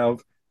that we have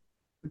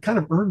kind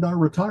of earned our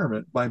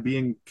retirement by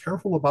being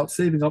careful about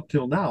saving up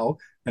till now.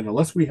 And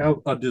unless we have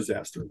a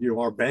disaster,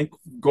 our bank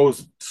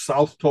goes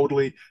south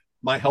totally,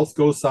 my health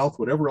goes south,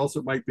 whatever else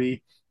it might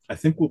be, I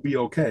think we'll be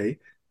okay.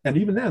 And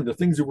even then, the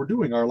things that we're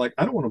doing are like,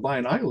 I don't want to buy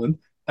an island.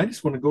 I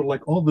just want to go to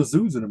like all the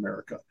zoos in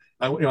America.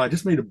 I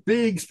just made a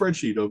big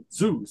spreadsheet of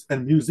zoos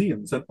and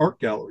museums and art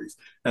galleries.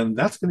 And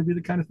that's going to be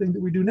the kind of thing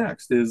that we do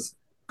next is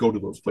go to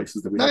those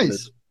places that we haven't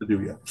to do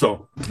yet.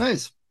 So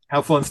nice.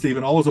 Have fun,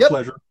 Stephen. Always a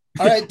pleasure.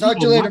 All right, talk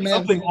to you later, man.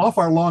 Something off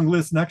our long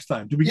list next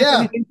time. Did we get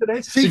anything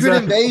today? Secret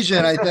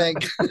invasion, I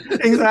think.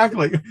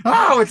 Exactly.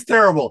 Oh, it's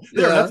terrible.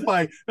 There, that's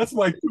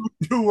my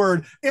two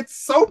word. It's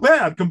so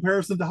bad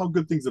comparison to how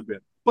good things have been.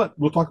 But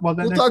we'll talk about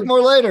that. We'll talk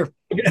more later.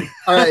 Okay.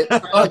 All right.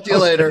 Talk to you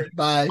later.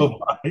 Bye.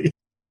 Bye.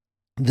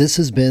 This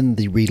has been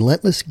the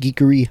Relentless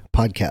Geekery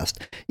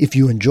Podcast. If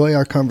you enjoy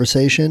our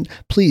conversation,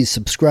 please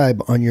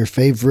subscribe on your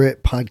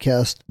favorite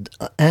podcast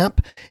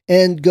app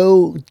and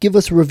go give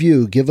us a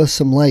review. Give us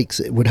some likes.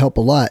 It would help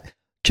a lot.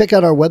 Check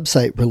out our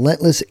website,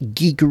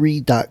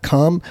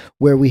 relentlessgeekery.com,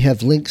 where we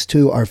have links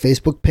to our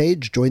Facebook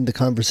page, join the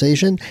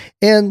conversation,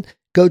 and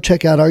go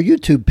check out our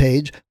YouTube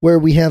page where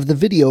we have the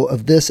video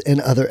of this and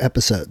other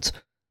episodes.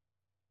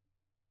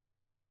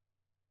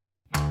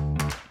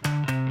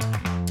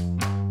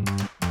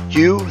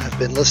 You have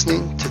been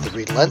listening to the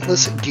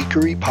Relentless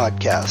Geekery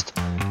Podcast.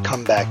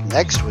 Come back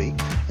next week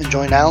and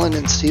join Alan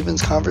and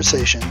Stephen's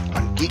conversation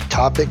on geek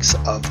topics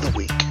of the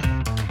week.